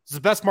clutch. It's the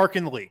best mark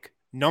in the league.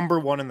 Number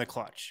 1 in the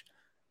clutch.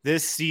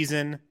 This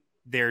season,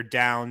 they're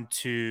down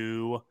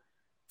to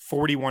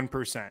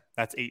 41%.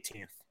 That's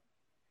 18th.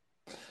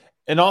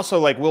 And also,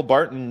 like, Will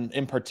Barton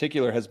in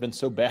particular has been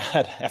so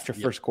bad after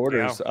first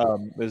quarters.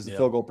 His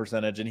field goal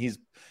percentage, and he's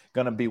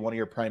going to be one of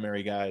your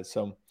primary guys.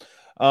 So,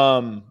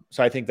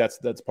 I think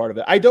that's part of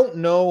it. I don't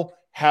know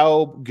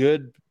how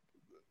good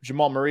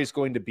Jamal Murray is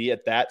going to be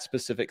at that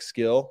specific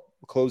skill,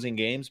 closing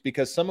games,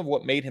 because some of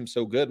what made him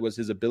so good was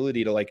his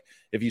ability to, like,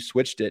 if you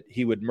switched it,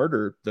 he would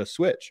murder the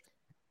switch.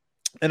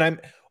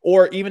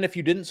 Or even if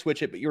you didn't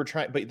switch it,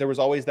 but there was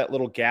always that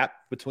little gap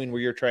between where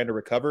you're trying to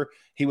recover.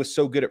 He was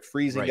so good at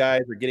freezing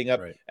guys or getting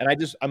up. Right. And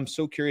I'm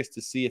so curious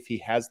to see if he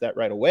has that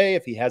right away,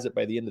 if he has it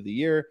by the end of the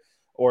year,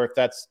 or if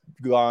that's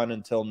gone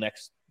until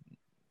next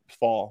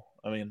fall.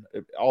 I mean,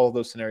 all of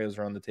those scenarios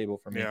are on the table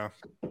for me. Yeah.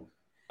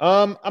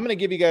 I'm going to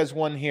give you guys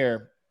one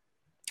here.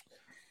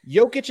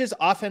 Jokic's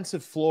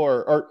offensive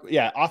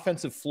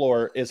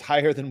floor is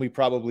higher than we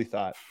probably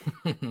thought.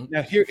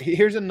 Now,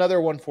 here's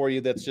another one for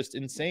you that's just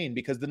insane,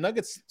 because the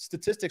Nuggets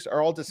statistics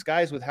are all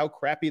disguised with how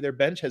crappy their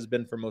bench has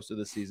been for most of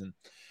the season.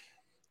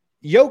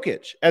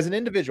 Jokic, as an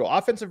individual,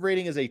 offensive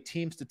rating is a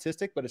team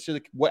statistic, but it's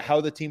just how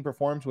the team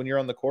performs when you're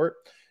on the court.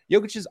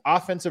 Jokic's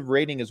offensive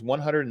rating is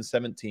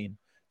 117.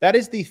 That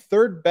is the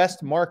 3rd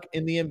best mark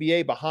in the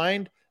NBA,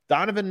 behind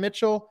Donovan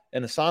Mitchell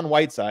and Hassan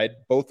Whiteside,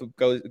 both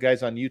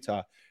guys on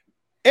Utah.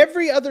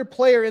 Every other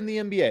player in the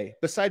NBA,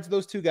 besides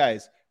those 2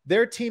 guys,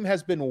 their team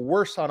has been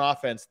worse on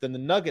offense than the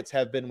Nuggets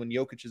have been when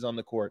Jokic is on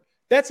the court.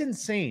 That's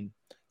insane.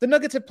 The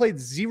Nuggets have played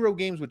 0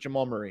 games with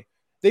Jamal Murray.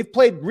 They've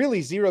played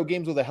really 0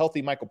 games with a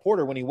healthy Michael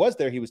Porter. When he was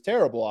there, he was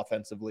terrible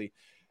offensively.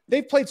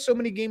 They've played so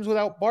many games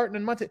without Barton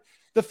and Monte.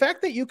 The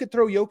fact that you could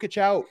throw Jokic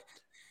out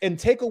and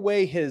take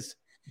away his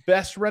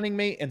best running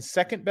mate and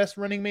second best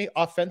running mate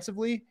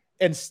offensively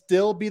and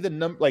still be the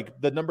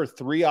number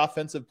 3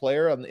 offensive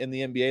player in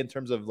the NBA in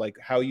terms of like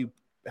how you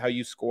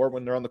score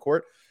when they're on the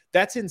court,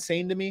 that's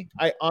insane to me.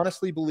 I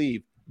honestly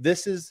believe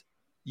this is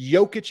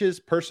Jokic's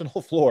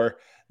personal floor.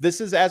 This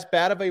is as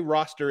bad of a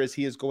roster as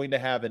he is going to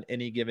have in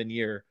any given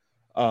year,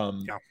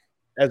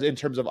 as in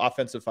terms of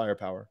offensive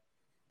firepower.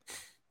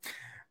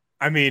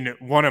 I mean,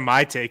 one of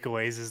my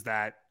takeaways is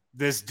that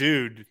this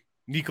dude,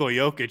 Nikola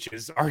Jokic,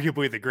 is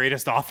arguably the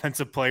greatest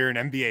offensive player in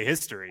NBA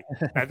history.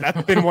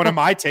 That's been one of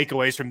my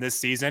takeaways from this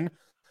season.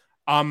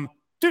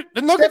 Dude,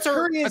 the Nuggets Steph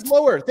Curry is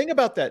lower. Think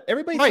about that.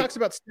 Everybody talks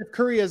about Steph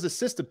Curry as a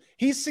system.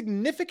 He's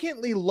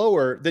significantly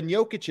lower than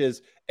Jokic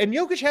is, and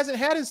Jokic hasn't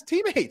had his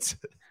teammates.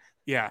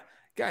 Yeah.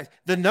 Guys,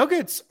 the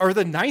Nuggets are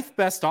the 9th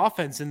best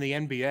offense in the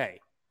NBA.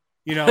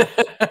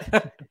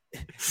 The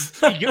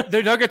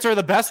Nuggets are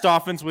the best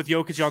offense with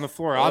Jokic on the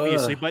floor,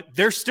 obviously, but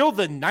they're still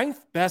the 9th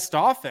best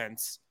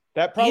offense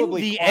that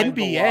probably in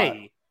the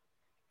NBA.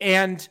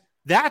 And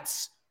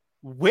that's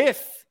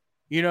with,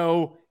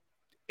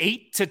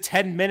 8 to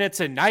 10 minutes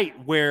a night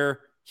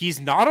where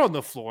he's not on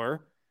the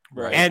floor.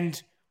 Right.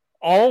 And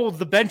all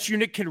the bench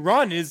unit can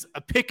run is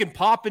a pick and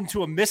pop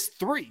into a missed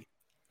 3.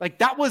 Like,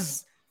 that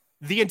was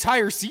the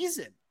entire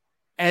season.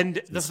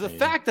 And the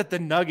fact that the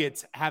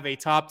Nuggets have a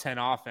top 10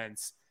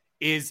 offense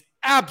is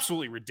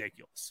absolutely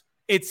ridiculous.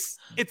 It's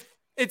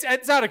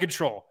out of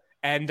control.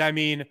 And I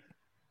mean,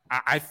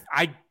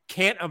 I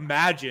can't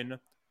imagine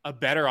a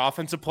better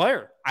offensive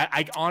player.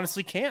 I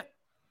honestly can't.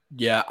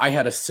 Yeah, I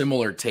had a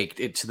similar take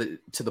to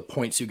the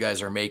points you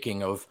guys are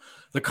making of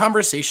the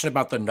conversation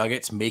about the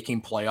Nuggets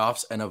making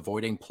playoffs and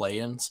avoiding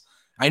play-ins.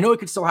 I know it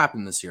could still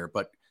happen this year,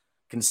 but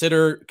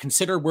consider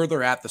where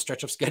they're at, the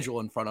stretch of schedule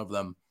in front of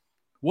them.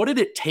 What did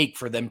it take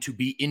for them to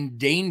be in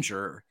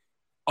danger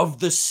of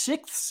the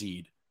 6th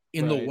seed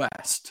in the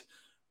West?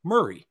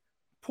 Murray,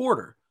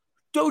 Porter,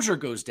 Dozier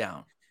goes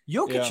down.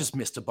 Jokic has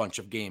missed a bunch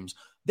of games.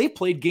 They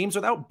played games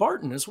without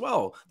Barton as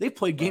well. They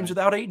played games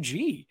without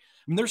AG.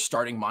 I mean, they're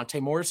starting Monte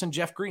Morris and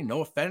Jeff Green.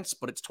 No offense,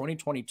 but it's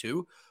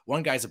 2022.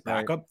 One guy's a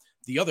backup. Right.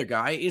 The other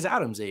guy is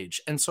Adam's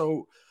age. And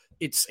so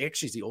it's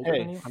actually, is he older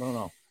than you? I don't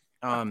know.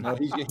 No,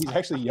 he's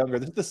actually younger.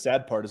 This is the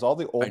sad part is all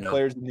the old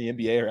players in the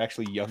NBA are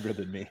actually younger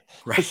than me.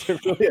 Right. It's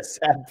really a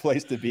sad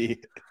place to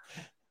be.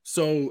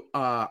 So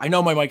I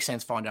know my mic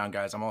stand's falling down,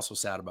 guys. I'm also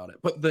sad about it.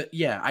 But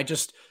I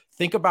just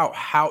think about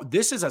how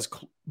this is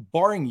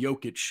barring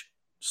Jokic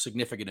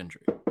significant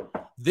injury.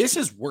 This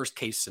is worst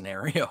case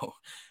scenario.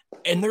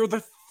 And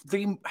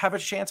they have a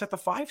chance at the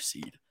 5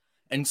 seed.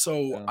 And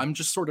so I'm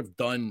just sort of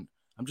done.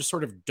 I'm just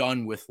sort of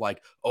done with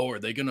like, oh, are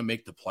they going to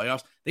make the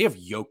playoffs? They have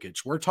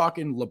Jokic. We're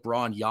talking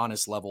LeBron,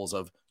 Giannis levels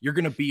of you're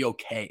going to be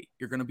okay.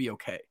 You're going to be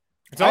okay.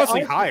 It's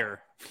honestly higher.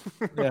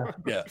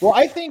 Yeah. Well,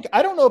 I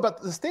don't know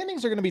about the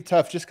standings are going to be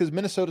tough just because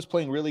Minnesota's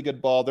playing really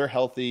good ball. They're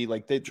healthy.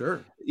 Like I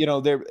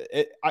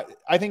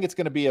think it's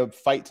going to be a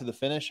fight to the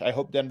finish. I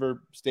hope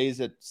Denver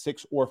stays at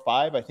 6 or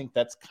 5. I think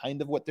that's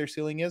kind of what their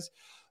ceiling is.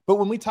 But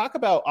when we talk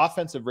about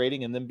offensive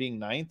rating and them being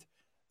 9th,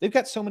 they've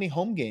got so many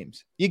home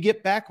games. You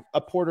get back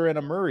a Porter and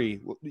a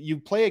Murray. You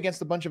play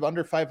against a bunch of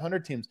under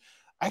 500 teams.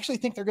 I actually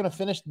think they're going to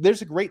finish.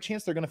 There's a great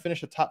chance they're going to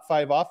finish a top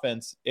 5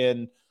 offense,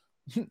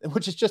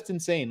 which is just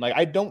insane. Like,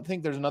 I don't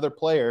think there's another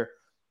player,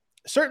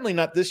 certainly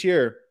not this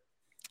year,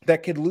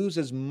 that could lose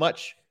as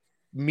much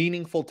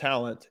meaningful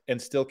talent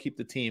and still keep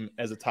the team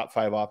as a top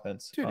 5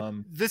 offense.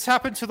 Dude, this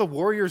happened to the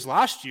Warriors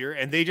last year,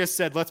 and they just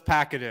said, let's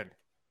pack it in.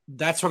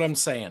 That's what I'm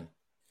saying.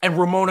 And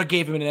Ramona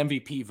gave him an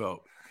MVP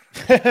vote.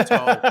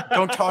 So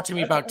don't talk to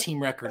me about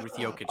team record with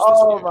Jokic.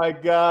 Oh my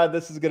God,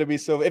 this is going to be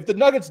so. If the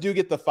Nuggets do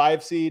get the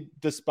 5 seed,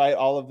 despite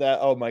all of that,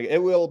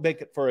 it will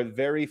make it for a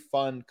very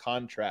fun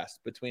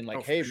contrast between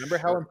remember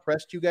how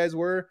impressed you guys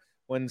were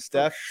when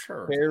Steph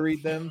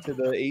carried them to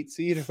the 8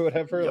 seed or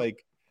whatever? Yep.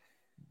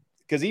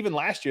 Because even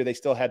last year they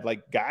still had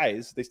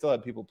guys, they still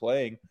had people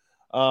playing.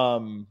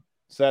 So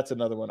that's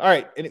another one. All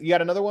right, and you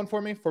got another one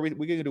for me?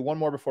 We can do one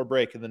more before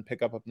break and then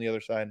pick up on the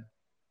other side.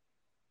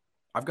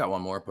 I've got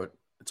one more, but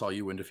it's all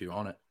you, Wind, if you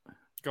want it.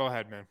 Go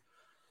ahead, man.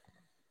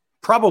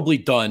 Probably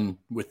done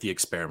with the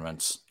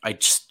experiments.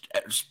 It's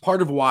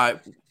part of why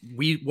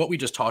what we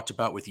just talked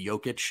about with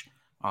Jokic,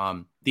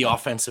 the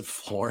offensive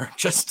floor,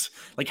 just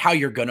like how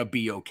you're going to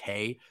be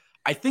okay.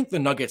 I think the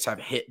Nuggets have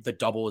hit the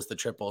doubles, the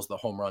triples, the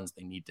home runs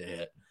they need to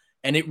hit.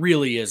 And it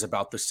really is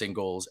about the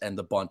singles and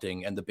the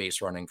bunting and the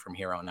base running from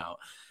here on out.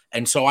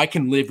 And so I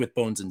can live with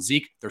Bones and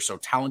Zeke. They're so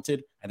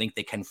talented. I think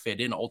they can fit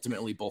in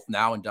ultimately both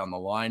now and down the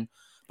line.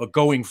 But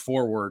going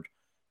forward,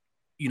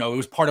 it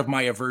was part of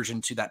my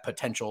aversion to that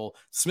potential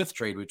Smith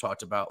trade we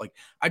talked about.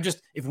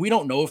 If we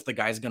don't know if the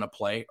guy's going to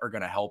play or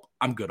going to help,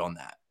 I'm good on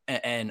that.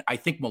 And I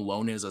think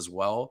Malone is as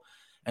well.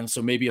 And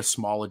so maybe a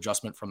small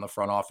adjustment from the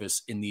front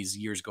office in these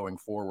years going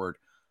forward,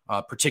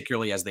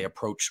 particularly as they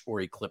approach or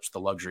eclipse the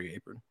luxury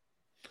apron.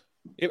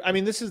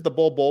 This is the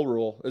bowl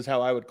rule is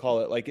how I would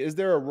call it. Is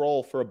there a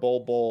role for a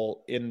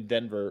bowl in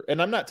Denver?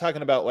 And I'm not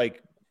talking about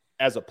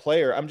as a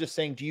player, I'm just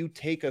saying, do you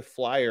take a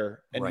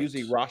flyer and use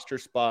a roster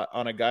spot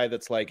on a guy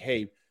that's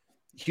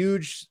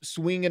huge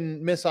swing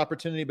and miss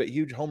opportunity, but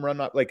huge home run?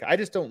 I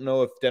just don't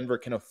know if Denver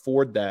can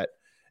afford that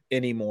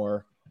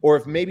anymore, or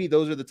if maybe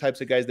those are the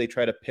types of guys they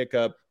try to pick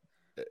up,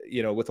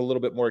 with a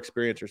little bit more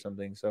experience or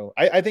something. So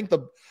I think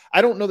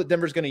I don't know that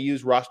Denver's going to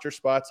use roster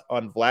spots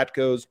on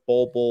Vlatko's,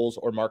 Bulls,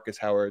 or Marcus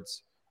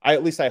Howard's.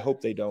 At least I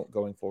hope they don't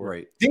going forward.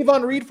 Right.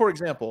 Davon Reed, for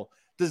example,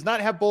 does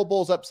not have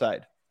Bulls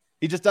upside.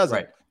 He just doesn't.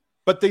 Right.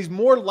 But he's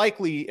more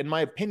likely, in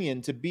my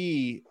opinion, to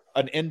be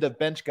an end of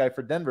bench guy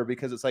for Denver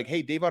because it's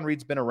hey, Davon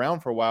Reed's been around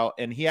for a while,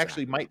 and he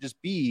actually might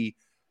just be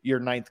your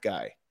 9th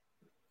guy.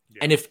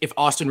 And if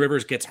Austin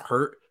Rivers gets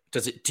hurt,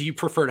 do you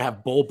prefer to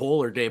have Bull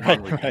or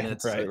Davon Reed?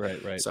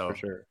 Right. So for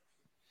sure.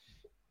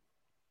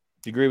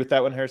 Do you agree with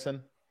that one,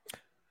 Harrison?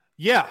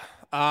 Yeah.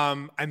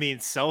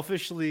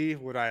 Selfishly,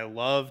 would I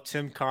love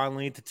Tim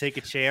Conley to take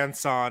a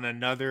chance on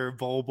another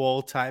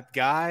Bull type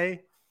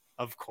guy?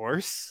 Of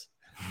course.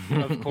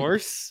 Of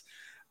course.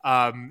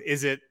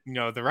 Is it,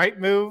 the right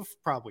move?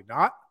 Probably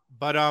not.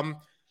 But I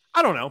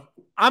don't know.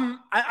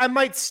 I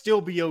might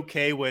still be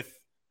okay with,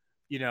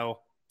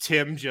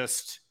 Tim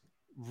just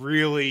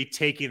really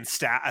taking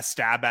a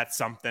stab at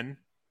something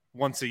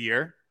once a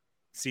year,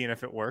 seeing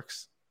if it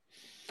works.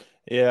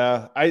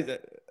 Yeah,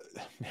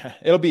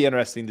 it'll be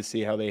interesting to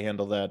see how they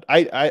handle that.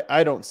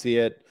 I don't see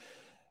it.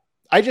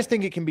 I just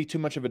think it can be too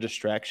much of a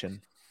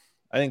distraction.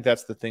 I think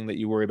that's the thing that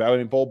you worry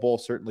about. Bull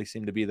certainly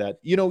seem to be that.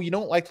 You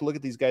don't like to look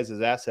at these guys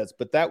as assets,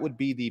 but that would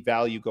be the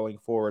value going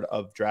forward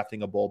of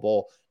drafting a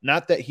Bull.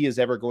 Not that he is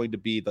ever going to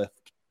be the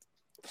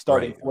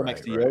starting four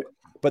next to Jokic,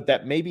 but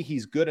that maybe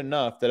he's good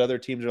enough that other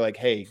teams are like,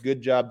 hey,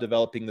 good job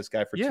developing this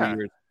guy for 2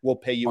 years. We'll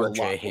pay you a lot.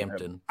 RJ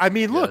Hampton. I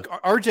mean, look,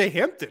 RJ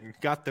Hampton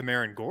got them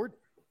Aaron Gordon.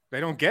 They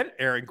don't get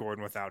Aaron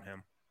Gordon without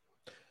him.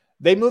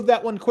 They moved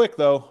that one quick,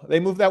 though.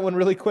 They moved that one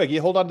really quick.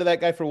 You hold on to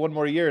that guy for one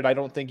more year, and I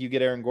don't think you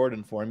get Aaron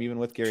Gordon for him, even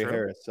with Gary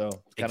Harris. So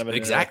it's kind of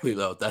exactly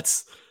though.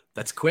 That's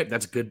quick.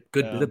 That's good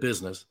bit of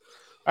business.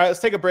 All right,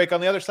 let's take a break.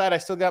 On the other side, I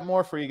still got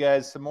more for you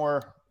guys. Some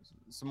more.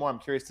 I'm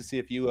curious to see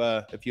if you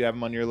have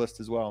them on your list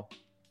as well.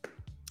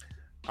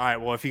 All right.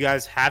 Well, if you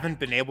guys haven't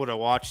been able to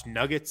watch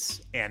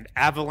Nuggets and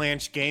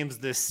Avalanche games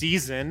this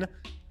season,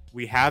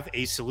 we have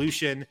a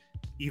solution.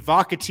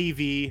 Evoca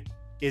TV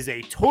is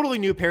a totally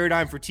new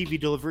paradigm for TV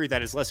delivery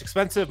that is less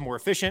expensive, more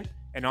efficient,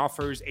 and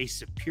offers a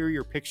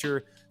superior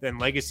picture than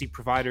legacy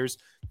providers.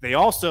 They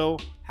also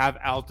have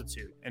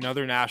Altitude and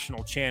other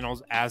national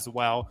channels as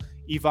well.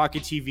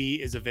 Evoca TV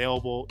is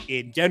available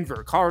in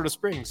Denver, Colorado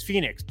Springs,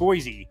 Phoenix,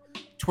 Boise,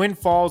 Twin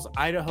Falls,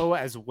 Idaho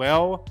as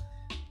well.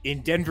 In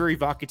Denver,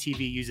 Evoca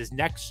TV uses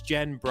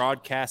next-gen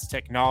broadcast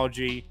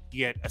technology.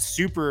 You get a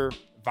super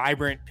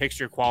vibrant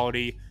picture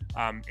quality.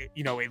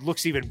 It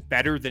looks even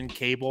better than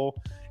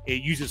cable.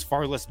 It uses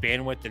far less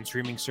bandwidth than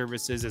streaming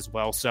services as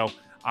well. So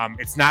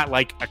it's not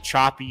like a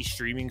choppy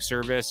streaming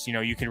service.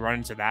 You can run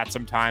into that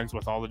sometimes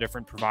with all the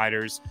different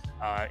providers.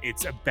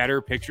 It's a better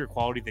picture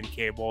quality than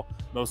cable.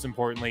 Most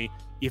importantly,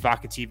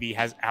 Evoca TV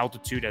has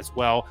Altitude as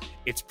well.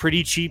 It's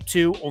pretty cheap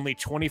too, only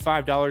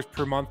 $25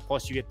 per month.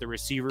 Plus you get the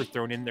receiver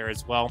thrown in there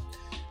as well.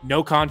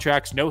 No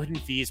contracts, no hidden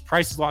fees.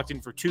 Price is locked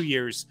in for 2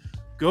 years.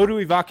 Go to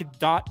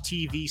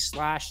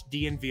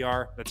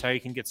evoca.tv/DNVR. That's how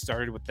you can get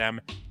started with them.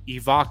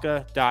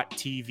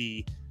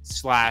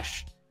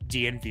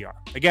 evoca.tv/DNVR.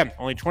 Again,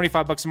 only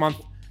 $25 a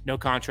month. No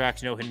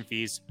contracts, no hidden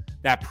fees.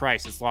 That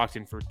price is locked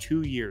in for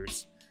 2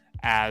 years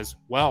as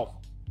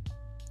well.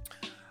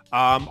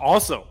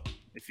 Also,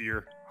 if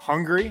you're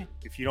hungry,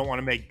 if you don't want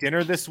to make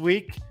dinner this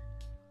week,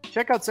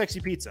 check out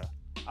Sexy Pizza.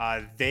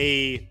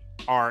 They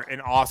are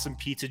an awesome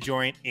pizza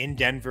joint in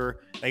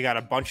Denver. They got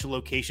a bunch of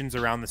locations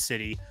around the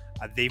city.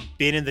 They've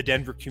been in the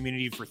Denver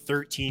community for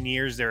 13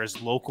 years. They're as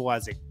local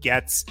as it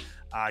gets.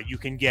 You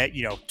can get,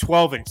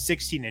 12-inch,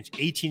 16-inch,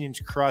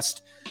 18-inch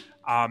crust.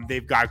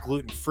 They've got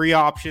gluten-free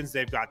options.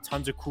 They've got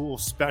tons of cool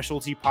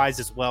specialty pies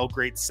as well.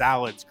 Great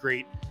salads,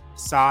 great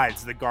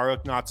sides. The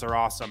garlic knots are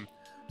awesome.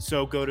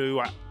 So go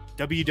to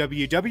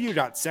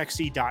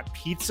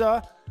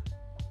www.sexy.pizza.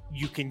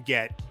 You can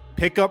get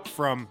pickup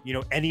from,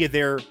 any of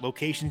their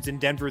locations in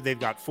Denver. They've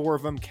got 4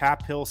 of them: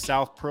 Cap Hill,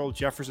 South Pearl,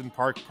 Jefferson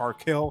Park,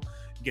 Park Hill.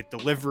 Get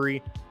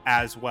delivery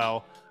as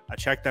well.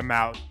 Check them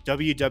out.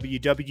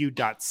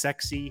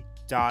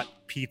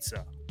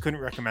 www.sexy.pizza. Couldn't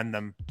recommend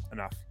them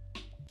enough.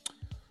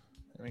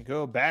 There we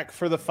go. Back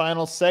for the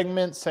final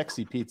segment.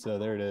 Sexy Pizza.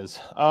 There it is.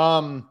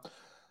 All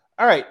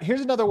right.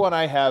 Here's another one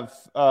I have.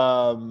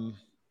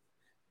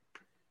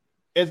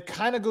 It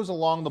kind of goes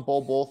along the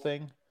Bull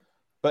thing,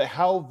 but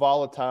how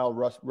volatile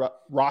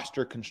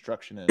roster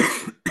construction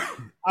is.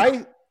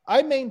 I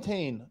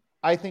maintain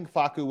I think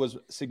Facu was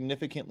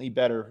significantly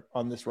better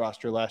on this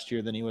roster last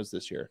year than he was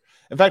this year.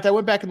 In fact, I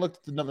went back and looked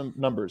at the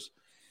numbers.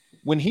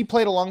 When he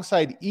played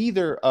alongside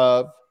either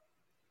of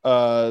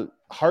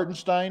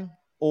Hartenstein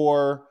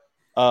or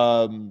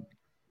JaVale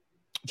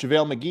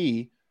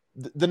McGee,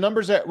 the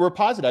numbers that were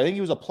positive. I think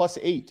he was a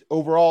 +8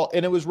 overall,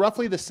 and it was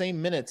roughly the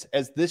same minutes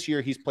as this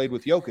year he's played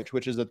with Jokic,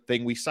 which is a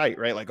thing we cite,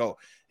 right? Like, oh,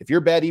 if you're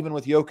bad even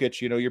with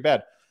Jokic, you're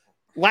bad.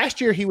 Last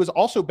year, he was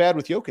also bad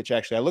with Jokic,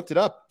 actually. I looked it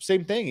up.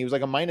 Same thing. He was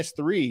like a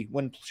 -3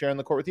 when sharing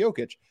the court with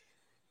Jokic.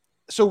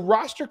 So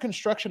roster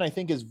construction, I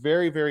think, is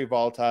very, very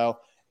volatile.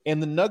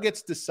 And the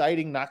Nuggets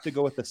deciding not to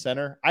go with the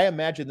center, I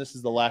imagine this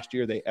is the last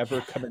year they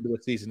ever come into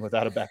a season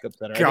without a backup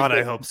center.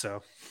 I hope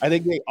so. I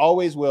think they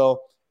always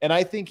will. And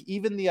I think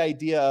even the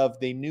idea of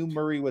they knew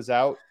Murray was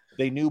out,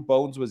 they knew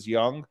Bones was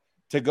young,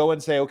 to go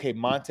and say, okay,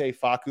 Monte,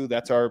 Facu,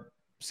 that's our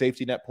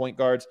safety net point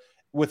guards,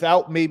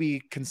 without maybe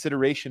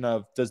consideration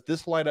of, does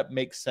this lineup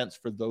make sense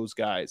for those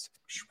guys?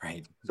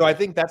 Right. So I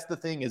think that's the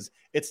thing is,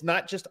 it's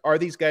not just, are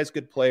these guys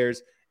good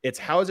players? It's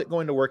how is it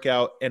going to work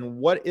out? And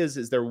what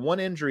is there one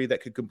injury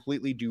that could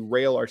completely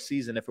derail our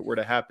season if it were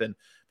to happen?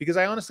 Because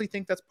I honestly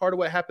think that's part of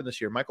what happened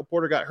this year. Michael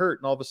Porter got hurt,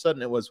 and all of a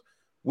sudden it was,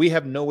 we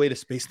have no way to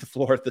space the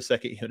floor at the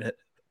second unit.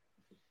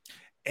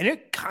 And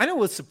it kind of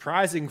was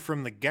surprising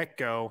from the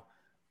get-go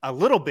a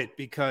little bit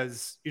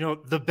because,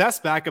 the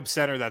best backup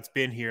center that's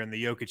been here in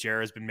the Jokic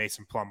era has been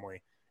Mason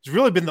Plumlee. He's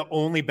really been the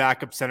only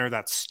backup center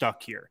that's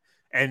stuck here.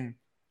 And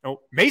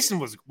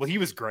Mason he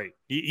was great.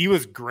 He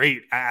was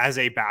great as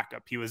a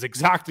backup. He was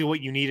exactly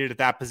what you needed at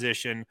that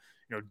position.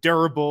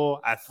 Durable,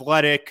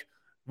 athletic,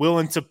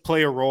 willing to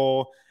play a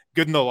role,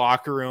 good in the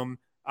locker room.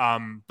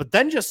 But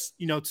then just,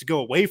 to go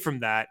away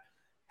from that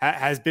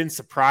has been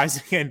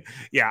surprising. And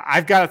yeah,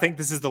 I've got to think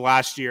this is the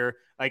last year.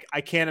 Like,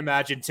 I can't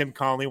imagine Tim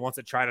Connelly wants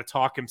to try to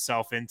talk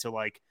himself into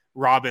like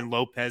Robin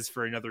Lopez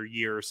for another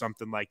year or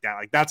something like that.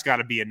 Like, that's got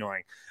to be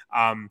annoying.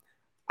 I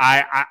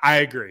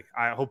agree.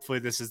 Hopefully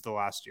this is the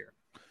last year.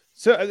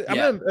 So I'm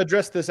going to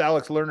address this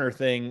Alex Lerner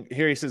thing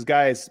here. He says,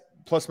 guys,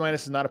 plus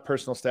minus is not a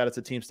personal stat. It's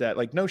a team stat.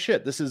 Like, no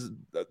shit. This is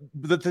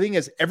the thing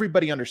is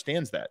everybody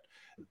understands that.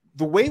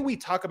 The way we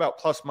talk about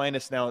plus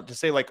minus now, to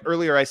say, like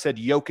earlier, I said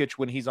Jokic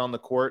when he's on the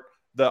court,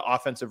 the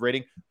offensive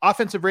rating,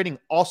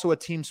 also a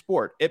team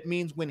sport. It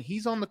means when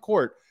he's on the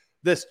court,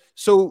 this.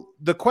 So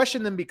the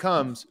question then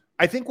becomes,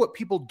 I think what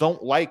people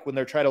don't like when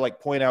they're trying to like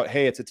point out,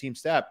 hey, it's a team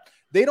stat,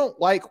 they don't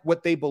like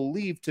what they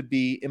believe to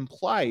be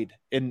implied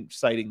in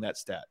citing that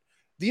stat.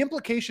 The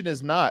implication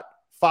is not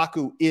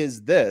Facu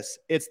is this.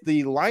 It's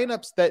the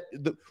lineups that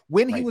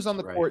when he was on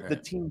the court, the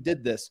team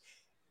did this.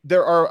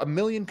 There are a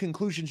million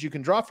conclusions you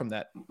can draw from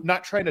that.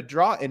 Not trying to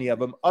draw any of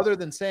them other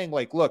than saying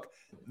like, look,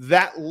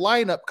 that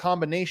lineup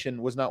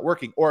combination was not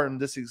working. Or in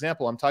this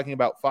example, I'm talking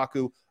about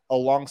Facu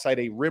alongside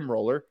a rim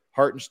roller,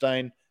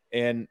 Hartenstein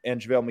and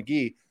JaVale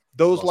McGee.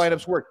 Those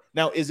lineups work.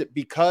 Now, is it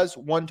because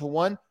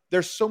 1-to-1?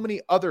 There's so many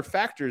other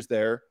factors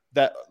there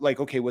that like,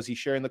 okay, was he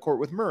sharing the court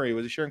with Murray?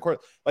 Was he sharing court?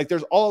 Like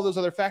there's all of those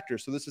other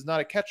factors. So this is not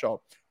a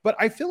catch-all. But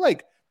I feel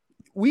like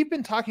we've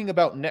been talking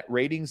about net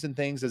ratings and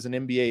things as an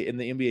NBA in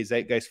the NBA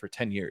zeitgeist for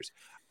 10 years.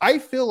 I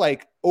feel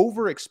like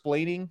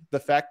over-explaining the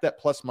fact that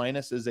plus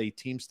minus is a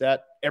team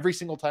stat every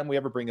single time we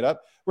ever bring it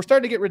up, we're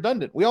starting to get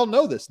redundant. We all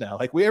know this now.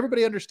 Like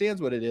everybody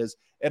understands what it is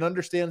and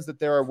understands that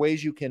there are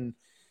ways you can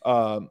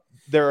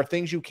there are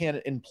things you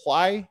can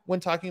imply when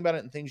talking about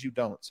it and things you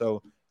don't.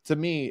 So to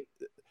me,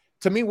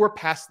 we're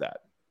past that.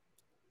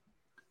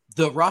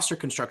 The roster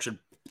construction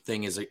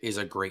thing is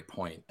a great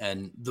point.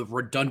 And the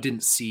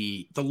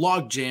redundancy, the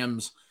log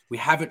jams, we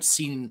haven't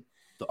seen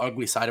the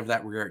ugly side of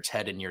that rear its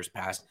head in years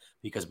past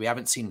because we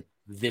haven't seen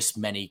this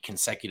many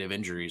consecutive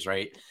injuries,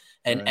 right?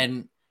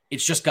 And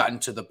it's just gotten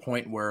to the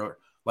point where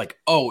like,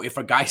 oh, if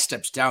a guy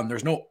steps down,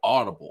 there's no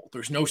audible.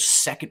 There's no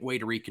second way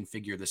to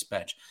reconfigure this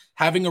bench.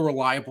 Having a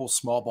reliable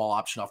small ball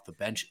option off the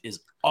bench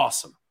is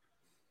awesome.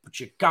 But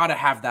you got to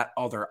have that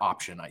other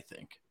option, I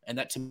think. And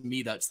that, to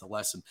me, that's the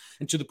lesson.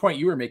 And to the point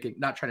you were making,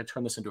 not trying to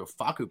turn this into a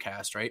Facu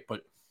cast, right?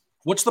 But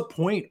what's the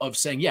point of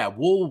saying, yeah,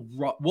 we'll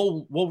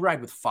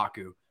ride with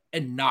Facu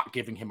and not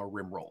giving him a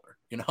rim roller,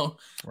 you know?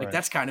 Like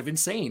that's kind of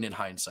insane in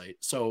hindsight.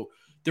 So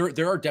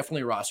there are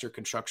definitely roster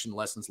construction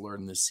lessons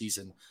learned this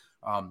season.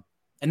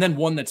 And then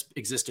one that's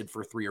existed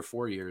for 3 or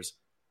 4 years.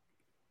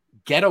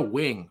 Get a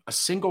wing, a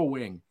single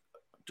wing,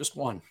 just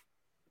one.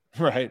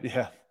 Right,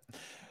 yeah.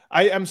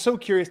 I'm so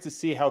curious to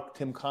see how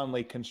Tim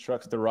Conley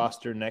constructs the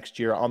roster next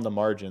year on the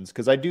margins,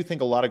 because I do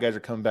think a lot of guys are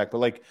coming back. But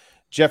like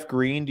Jeff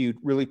Green, do you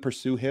really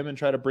pursue him and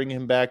try to bring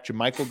him back?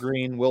 JaMychal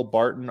Green, Will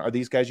Barton, are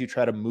these guys you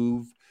try to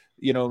move?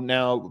 You know,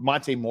 now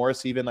Monte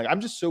Morris even. Like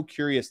I'm just so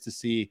curious to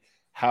see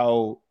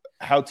how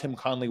Tim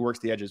Conley works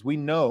the edges. We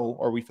know,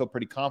 or we feel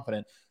pretty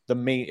confident, the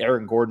main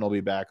Aaron Gordon will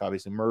be back.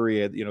 Obviously,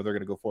 Murray, you know, they're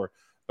going to go for.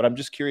 But I'm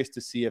just curious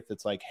to see if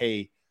it's like,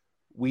 hey,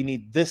 we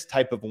need this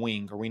type of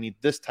wing or we need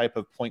this type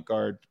of point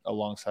guard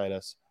alongside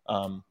us.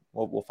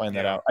 We'll find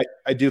that out.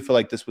 I do feel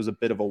like this was a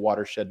bit of a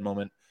watershed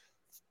moment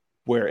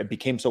where it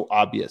became so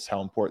obvious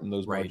how important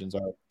those margins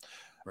are.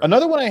 Right.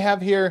 Another one I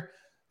have here,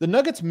 the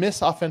Nuggets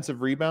miss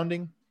offensive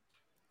rebounding.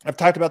 I've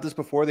talked about this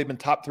before. They've been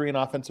top 3 in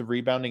offensive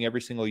rebounding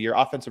every single year,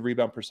 offensive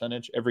rebound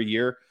percentage every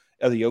year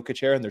of the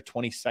Jokic era, and they're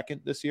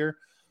 22nd this year.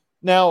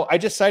 Now, I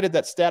just cited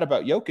that stat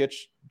about Jokic,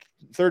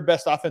 3rd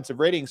best offensive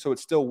rating, so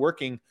it's still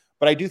working.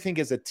 But I do think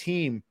as a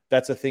team,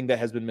 that's a thing that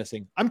has been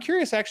missing. I'm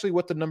curious actually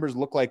what the numbers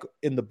look like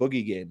in the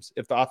boogie games,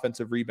 if the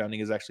offensive rebounding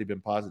has actually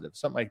been positive.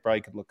 Something I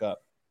probably could look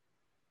up.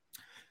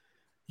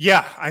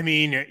 Yeah, I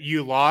mean,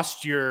 you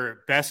lost your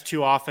best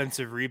 2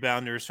 offensive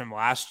rebounders from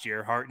last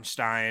year,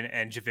 Hartenstein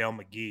and JaVale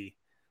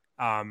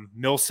McGee.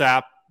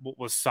 Millsap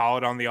was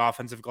solid on the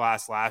offensive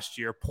glass last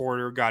year.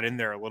 Porter got in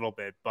there a little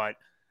bit, but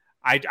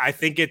I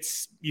think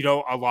it's, you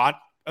know, a lot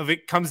of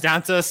it comes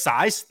down to a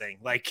size thing.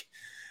 Like,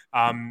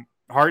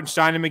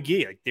 Hartenstein and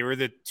McGee, like they were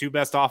the 2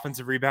 best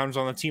offensive rebounders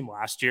on the team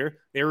last year.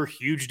 They were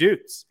huge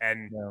dudes,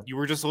 and you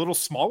were just a little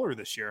smaller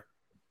this year.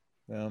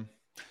 Yeah,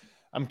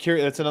 I'm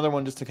curious. That's another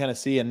one just to kind of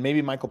see, and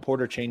maybe Michael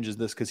Porter changes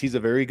this because he's a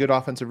very good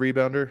offensive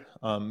rebounder.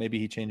 Maybe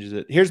he changes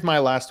it. Here's my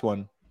last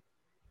one,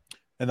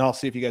 and I'll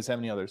see if you guys have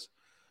any others.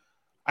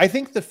 I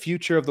think the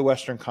future of the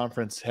Western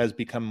Conference has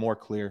become more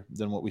clear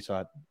than what we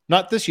saw.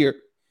 Not this year.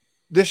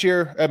 This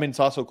year, I mean, it's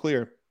also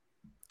clear.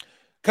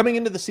 Coming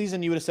into the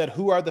season, you would have said,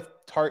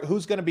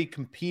 who's going to be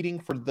competing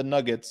for the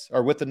Nuggets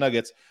or with the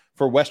Nuggets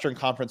for Western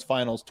Conference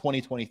Finals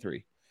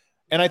 2023?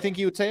 And I think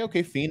you would say,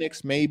 okay,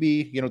 Phoenix,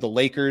 maybe, you know, the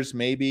Lakers,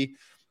 maybe.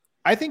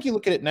 I think you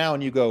look at it now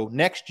and you go,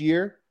 next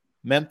year,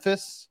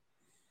 Memphis,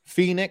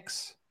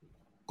 Phoenix,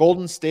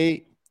 Golden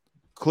State,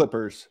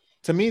 Clippers.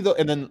 To me,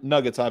 and then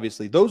Nuggets,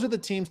 obviously. Those are the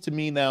teams to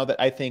me now that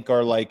I think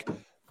are like,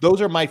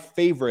 those are my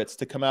favorites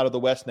to come out of the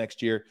West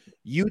next year.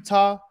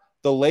 Utah,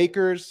 the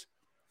Lakers,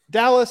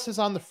 Dallas is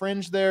on the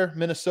fringe there.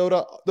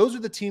 Minnesota. Those are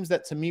the teams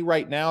that, to me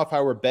right now, if I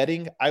were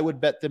betting, I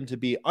would bet them to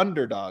be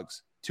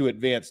underdogs to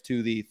advance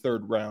to the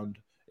 3rd round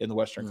in the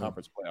Western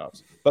Conference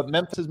playoffs. But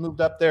Memphis has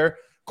moved up there.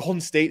 Golden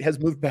State has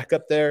moved back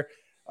up there,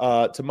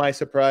 to my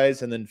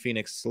surprise. And then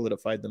Phoenix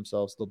solidified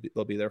themselves.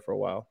 They'll be there for a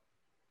while.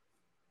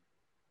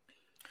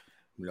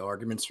 No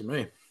arguments for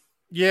me.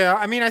 Yeah,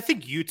 I mean, I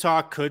think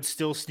Utah could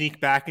still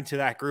sneak back into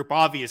that group.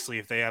 Obviously,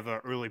 if they have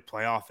an early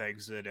playoff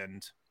exit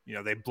and,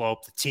 they blow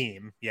up the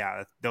team,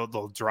 yeah,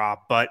 they'll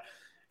drop. But,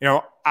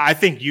 I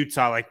think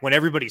Utah, like when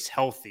everybody's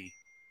healthy,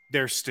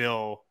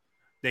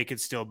 they could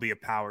still be a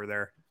power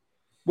there.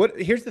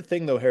 Here's the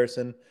thing though,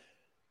 Harrison.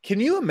 Can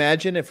you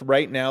imagine if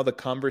right now the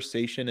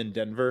conversation in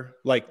Denver,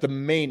 like the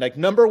main, like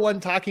number one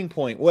talking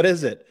point, what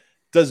is it?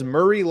 Does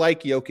Murray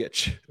like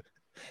Jokic?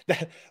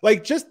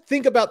 Like, just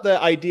think about the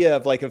idea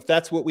of like, if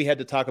that's what we had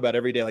to talk about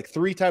every day, like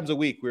 3 times a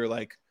week, we were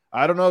like,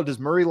 I don't know. Does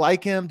Murray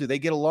like him? Do they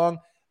get along?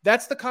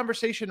 That's the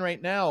conversation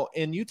right now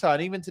in Utah.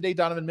 And even today,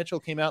 Donovan Mitchell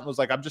came out and was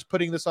like, I'm just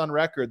putting this on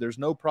record. There's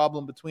no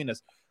problem between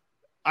us.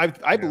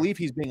 I believe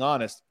he's being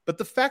honest, but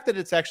the fact that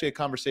it's actually a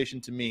conversation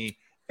to me,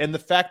 and the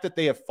fact that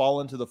they have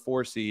fallen to the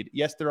 4 seed,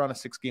 yes, they're on a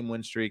 6-game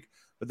win streak,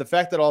 but the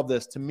fact that all of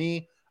this, to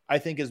me, I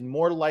think is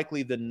more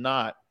likely than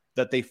not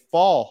that they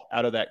fall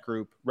out of that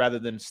group rather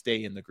than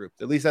stay in the group.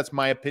 At least that's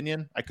my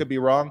opinion. I could be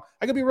wrong.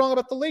 I could be wrong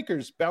about the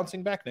Lakers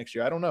bouncing back next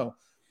year. I don't know.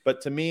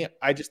 But to me,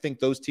 I just think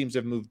those teams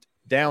have moved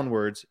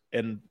downwards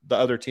and the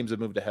other teams have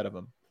moved ahead of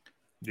them.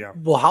 Yeah.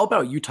 Well, how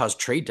about Utah's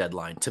trade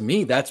deadline? To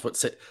me, that's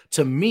what's it.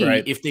 To me,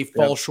 right. If they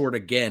fall short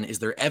again, is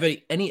there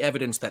any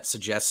evidence that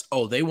suggests,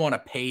 they want to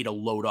pay to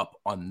load up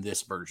on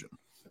this version?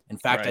 In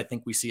fact, I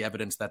think we see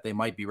evidence that they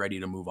might be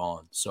ready to move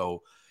on.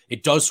 So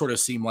it does sort of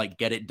seem like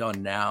get it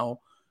done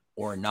now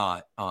or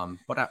not.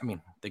 But I mean,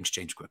 things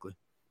change quickly.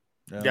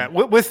 Yeah.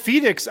 With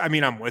Phoenix, I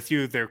mean, I'm with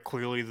you. They're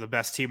clearly the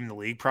best team in the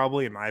league,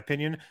 probably, in my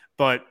opinion.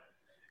 But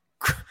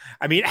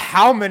I mean,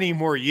 how many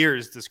more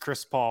years does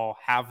Chris Paul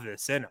have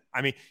this in him?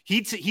 I mean,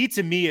 he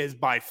to me is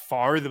by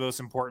far the most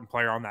important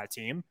player on that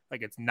team.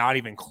 Like, it's not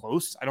even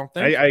close, I don't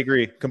think. I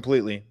agree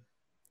completely.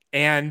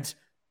 And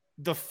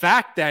the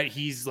fact that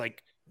he's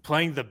like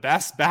playing the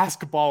best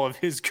basketball of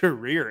his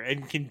career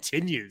and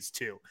continues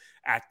to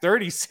at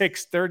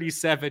 36,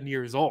 37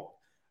 years old.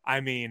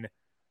 I mean,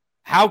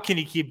 how can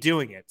he keep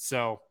doing it?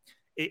 So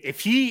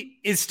if he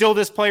is still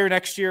this player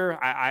next year,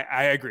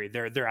 I agree.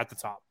 They're at the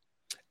top.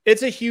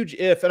 It's a huge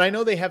if, and I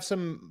know they have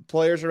some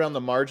players around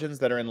the margins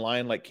that are in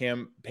line, like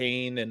Cam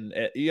Payne, and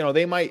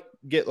they might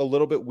get a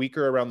little bit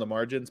weaker around the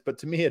margins. But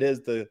to me, it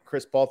is the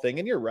Chris Paul thing,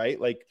 and you're right.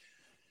 Like,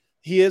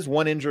 he is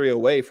one injury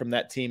away from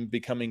that team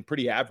becoming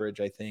pretty average.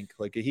 I think,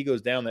 like, if he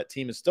goes down, that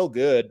team is still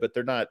good, but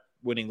they're not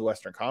winning the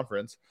Western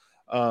Conference,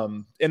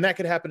 and that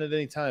could happen at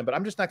any time. But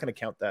I'm just not going to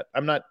count that.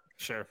 I'm not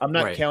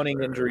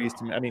counting injuries.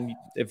 To me, I mean,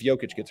 if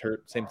Jokic gets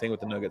hurt, same thing with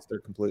the Nuggets; they're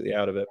completely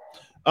out of it.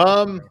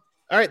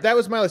 All right, that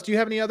was my list. Do you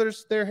have any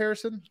others there,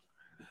 Harrison?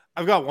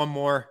 I've got one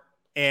more,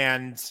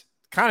 and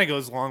kind of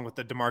goes along with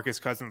the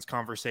DeMarcus Cousins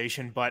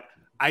conversation, but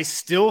I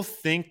still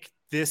think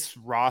this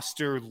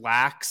roster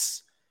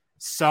lacks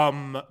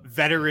some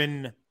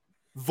veteran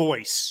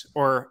voice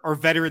or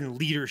veteran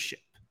leadership,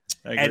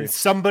 and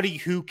somebody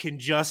who can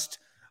just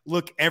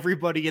look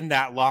everybody in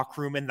that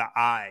locker room in the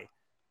eye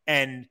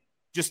and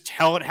just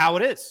tell it how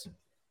it is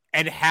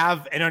and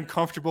have an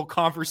uncomfortable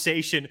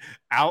conversation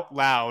out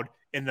loud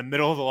in the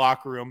middle of the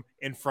locker room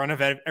in front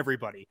of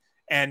everybody.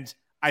 And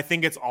I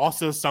think it's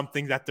also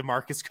something that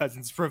DeMarcus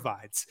Cousins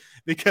provides,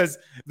 because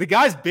the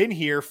guy's been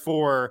here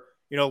for,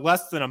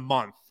 less than a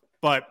month,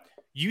 but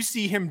you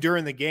see him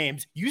during the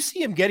games. You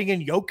see him getting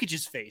in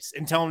Jokic's face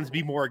and telling him to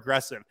be more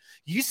aggressive.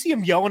 You see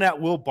him yelling at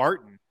Will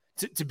Barton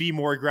to be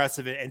more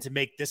aggressive and to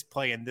make this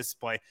play and this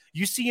play.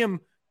 You see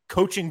him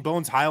coaching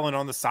Bones Hyland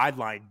on the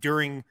sideline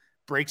during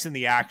breaks in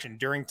the action,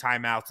 during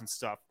timeouts and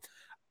stuff.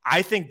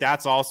 I think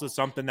that's also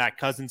something that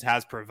Cousins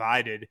has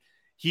provided.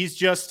 He's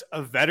just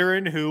a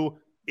veteran who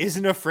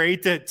isn't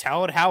afraid to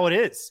tell it how it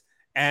is.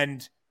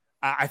 And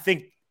I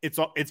think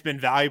it's been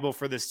valuable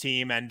for this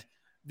team. And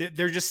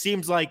there just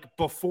seems like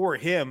before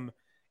him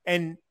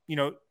and,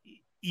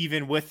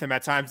 even with him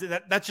at times,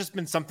 that's just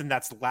been something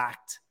that's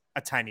lacked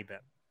a tiny bit.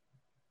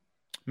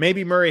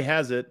 Maybe Murray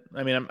has it.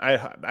 I mean,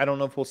 I don't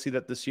know if we'll see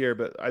that this year,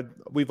 but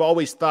we've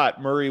always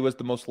thought Murray was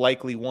the most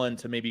likely one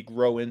to maybe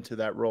grow into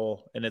that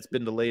role, and it's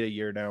been delayed a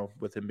year now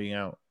with him being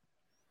out.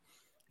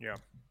 Yeah.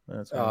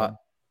 That's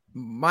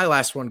my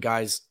last one,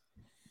 guys.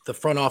 The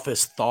front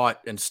office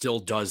thought and still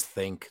does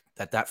think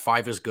that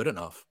 5 is good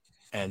enough,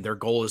 and their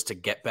goal is to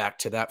get back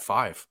to that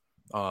 5.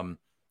 And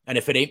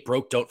if it ain't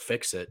broke, don't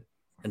fix it.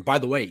 And by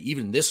the way,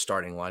 even this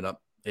starting lineup,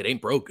 it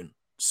ain't broken.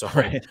 So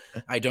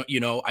I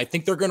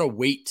think they're going to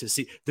wait to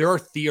see. There are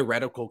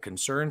theoretical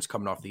concerns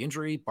coming off the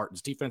injury.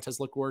 Barton's defense has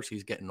looked worse.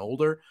 He's getting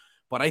older,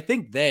 but I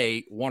think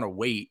they want to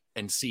wait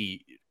and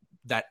see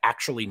that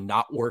actually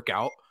not work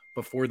out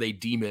before they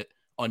deem it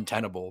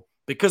untenable,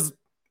 because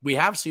we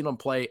have seen them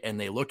play and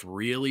they looked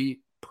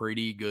really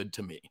pretty good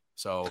to me.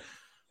 So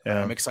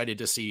I'm excited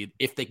to see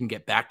if they can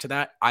get back to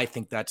that. I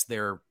think that's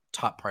their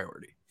top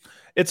priority.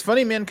 It's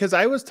funny, man, because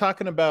I was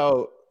talking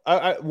about,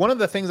 one of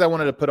the things I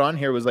wanted to put on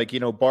here was like,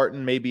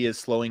 Barton maybe is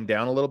slowing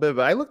down a little bit,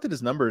 but I looked at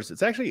his numbers.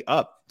 It's actually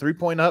up,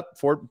 3-point up,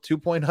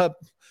 2-point up,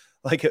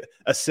 like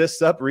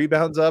assists up,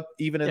 rebounds up,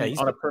 even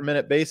on a per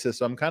minute basis.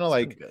 So I'm kind of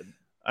like,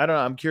 I don't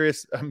know. I'm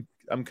curious.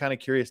 I'm kind of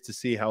curious to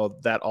see how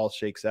that all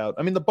shakes out.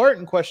 I mean, the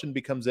Barton question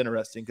becomes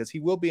interesting because he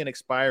will be an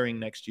expiring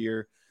next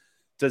year.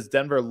 Does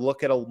Denver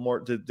look at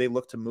do they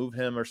look to move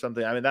him or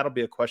something? I mean, that'll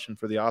be a question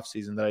for the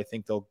offseason that I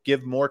think they'll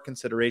give more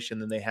consideration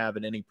than they have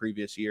in any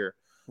previous year.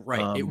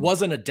 Right. It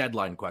wasn't a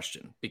deadline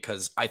question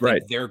because I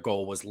think their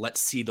goal was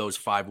let's see those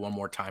 5 one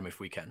more time if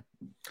we can.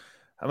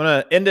 I'm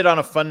going to end it on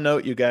a fun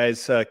note, you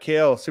guys.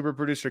 Kale, super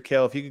producer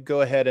Kale, if you could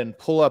go ahead and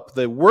pull up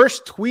the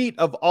worst tweet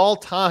of all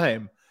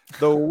time.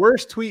 The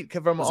worst tweet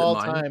from all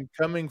time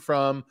coming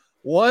from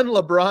one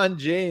LeBron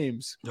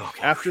James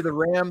after the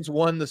Rams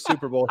won the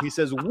Super Bowl. He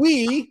says,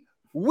 we,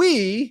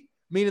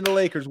 meaning the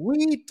Lakers,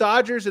 we,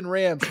 Dodgers and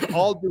Rams,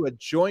 all do a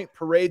joint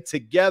parade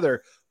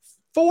together.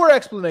 4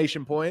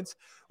 explanation points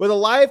with a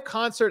live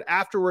concert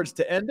afterwards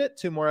to end it.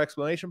 2 more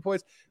explanation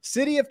points.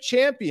 City of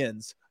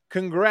Champions.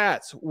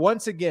 Congrats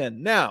once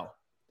again. Now,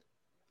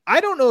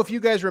 I don't know if you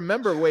guys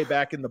remember way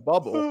back in the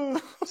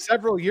bubble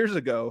several years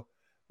ago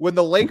when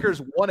the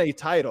Lakers won a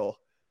title.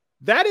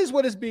 That is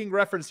what is being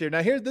referenced here.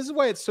 Now, this is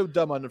why it's so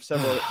dumb on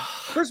several.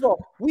 First of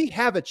all, we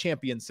have a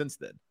champion since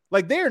then.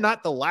 Like, they are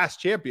not the last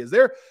champions.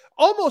 They're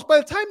almost, by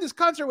the time this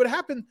concert would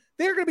happen,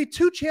 they're going to be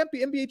 2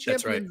 NBA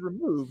champions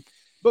removed.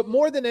 But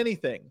more than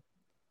anything,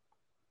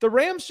 the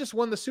Rams just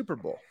won the Super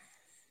Bowl.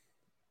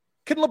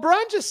 Can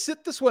LeBron just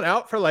sit this one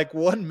out for like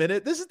 1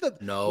 minute? This is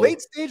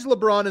late stage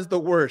LeBron is the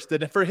worst.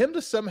 And for him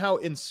to somehow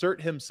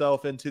insert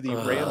himself into the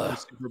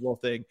Rams Super Bowl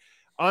thing,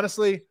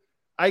 honestly,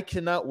 I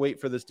cannot wait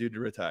for this dude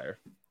to retire.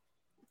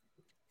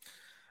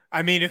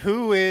 I mean,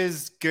 who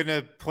is going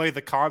to play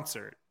the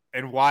concert?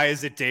 And why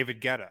is it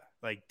David Guetta?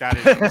 Like, that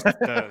is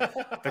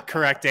the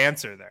correct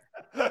answer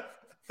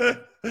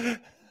there.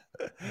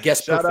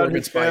 Guest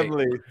performance by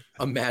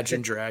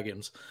Imagine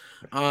Dragons.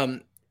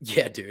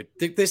 Yeah, dude.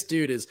 This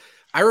dude is...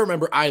 I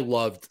remember I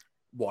loved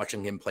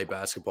watching him play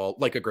basketball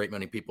like a great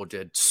many people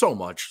did so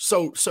much,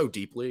 so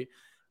deeply.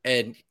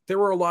 And there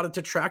were a lot of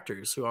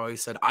detractors who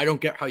always said, I don't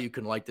get how you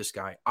can like this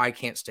guy. I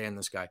can't stand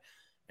this guy.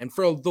 And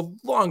for the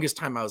longest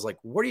time, I was like,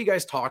 what are you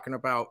guys talking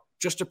about?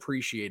 Just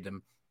appreciate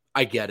him.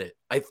 I get it.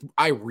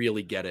 I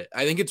really get it.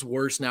 I think it's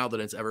worse now than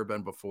it's ever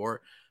been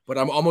before, but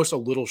I'm almost a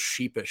little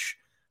sheepish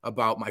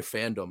about my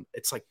fandom.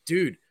 It's like,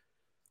 dude,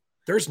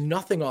 there's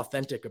nothing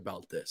authentic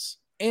about this.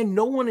 And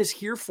no one is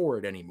here for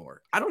it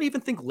anymore. I don't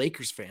even think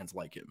Lakers fans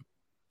like him.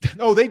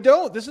 No, they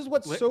don't. This is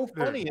what's so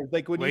funny. Is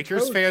like when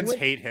Lakers fans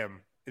hate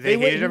him. They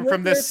hated him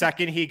from the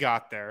second he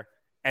got there,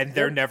 and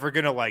they're never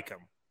going to like him.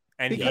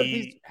 And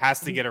he has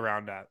to get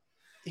around that.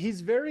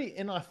 He's very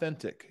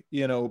inauthentic,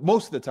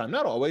 most of the time.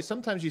 Not always.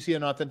 Sometimes you see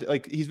inauthentic.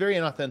 Like, he's very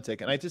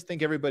inauthentic. And I just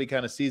think everybody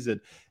kind of sees it.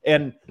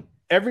 And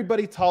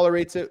everybody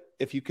tolerates it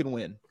if you can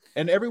win.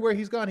 And everywhere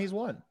he's gone, he's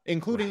won,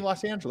 including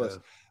Los Angeles.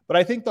 Yeah. But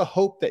I think the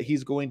hope that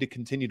he's going to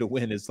continue to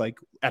win is like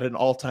at an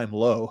all-time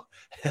low.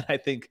 And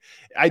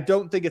I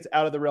don't think it's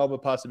out of the realm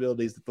of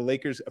possibilities that the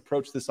Lakers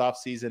approach this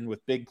offseason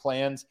with big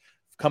plans,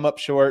 come up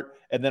short,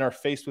 and then are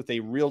faced with a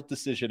real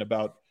decision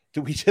about,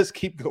 do we just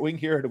keep going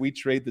here or do we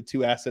trade the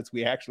 2 assets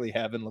we actually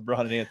have in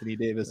LeBron and Anthony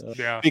Davis?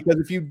 Yeah. Because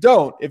if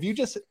you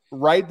just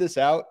ride this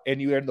out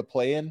and you end the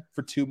play-in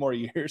for 2 more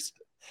years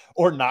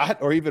or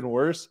not, or even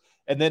worse,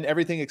 and then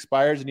everything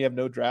expires and you have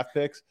no draft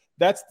picks,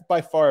 that's by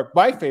far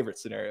my favorite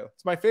scenario.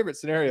 It's my favorite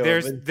scenario.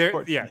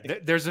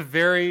 There's a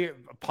very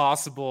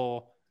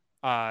possible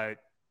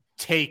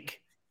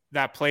take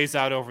that plays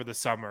out over the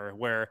summer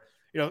where,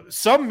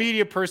 some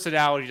media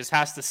personality just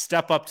has to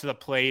step up to the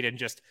plate and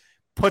just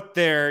put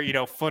their,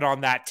 foot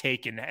on that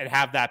take and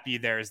have that be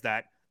theirs,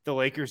 that the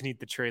Lakers need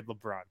to trade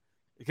LeBron.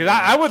 Because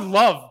I would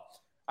love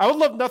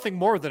nothing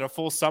more than a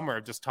full summer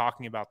of just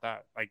talking about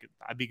that. Like,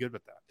 I'd be good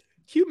with that.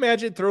 Can you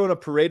imagine throwing a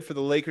parade for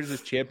the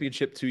Lakers'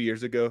 championship 2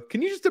 years ago?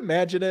 Can you just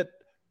imagine it?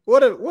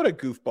 What a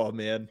goofball,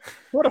 man.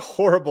 What a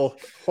horrible,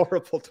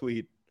 horrible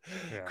tweet.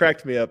 Yeah.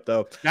 Cracked me up,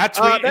 though.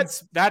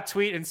 That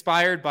tweet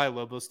inspired by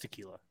Lobos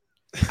Tequila.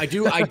 I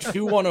do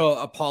want to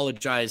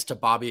apologize to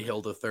Bobby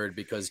Hill III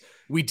because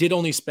we did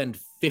only spend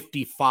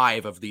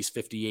 55 of these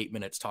 58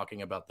 minutes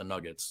talking about the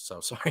Nuggets.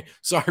 So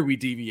sorry we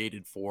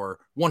deviated for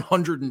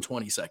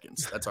 120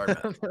 seconds. That's our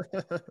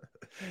bad.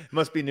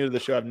 Must be new to the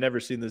show. I've never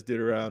seen this dude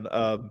around.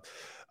 All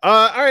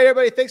right,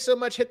 everybody. Thanks so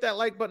much. Hit that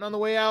like button on the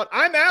way out.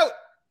 I'm out.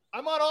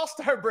 I'm on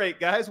All-Star break,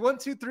 guys. 1,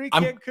 2, 3,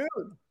 Cancun.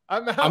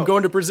 I'm out. I'm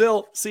going to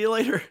Brazil. See you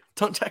later.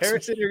 Don't text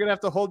Harrison, me. You're going to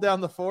have to hold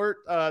down the fort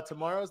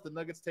tomorrow as the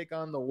Nuggets take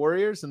on the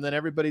Warriors, and then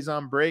everybody's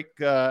on break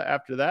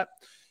after that.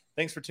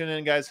 Thanks for tuning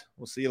in, guys.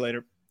 We'll see you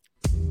later.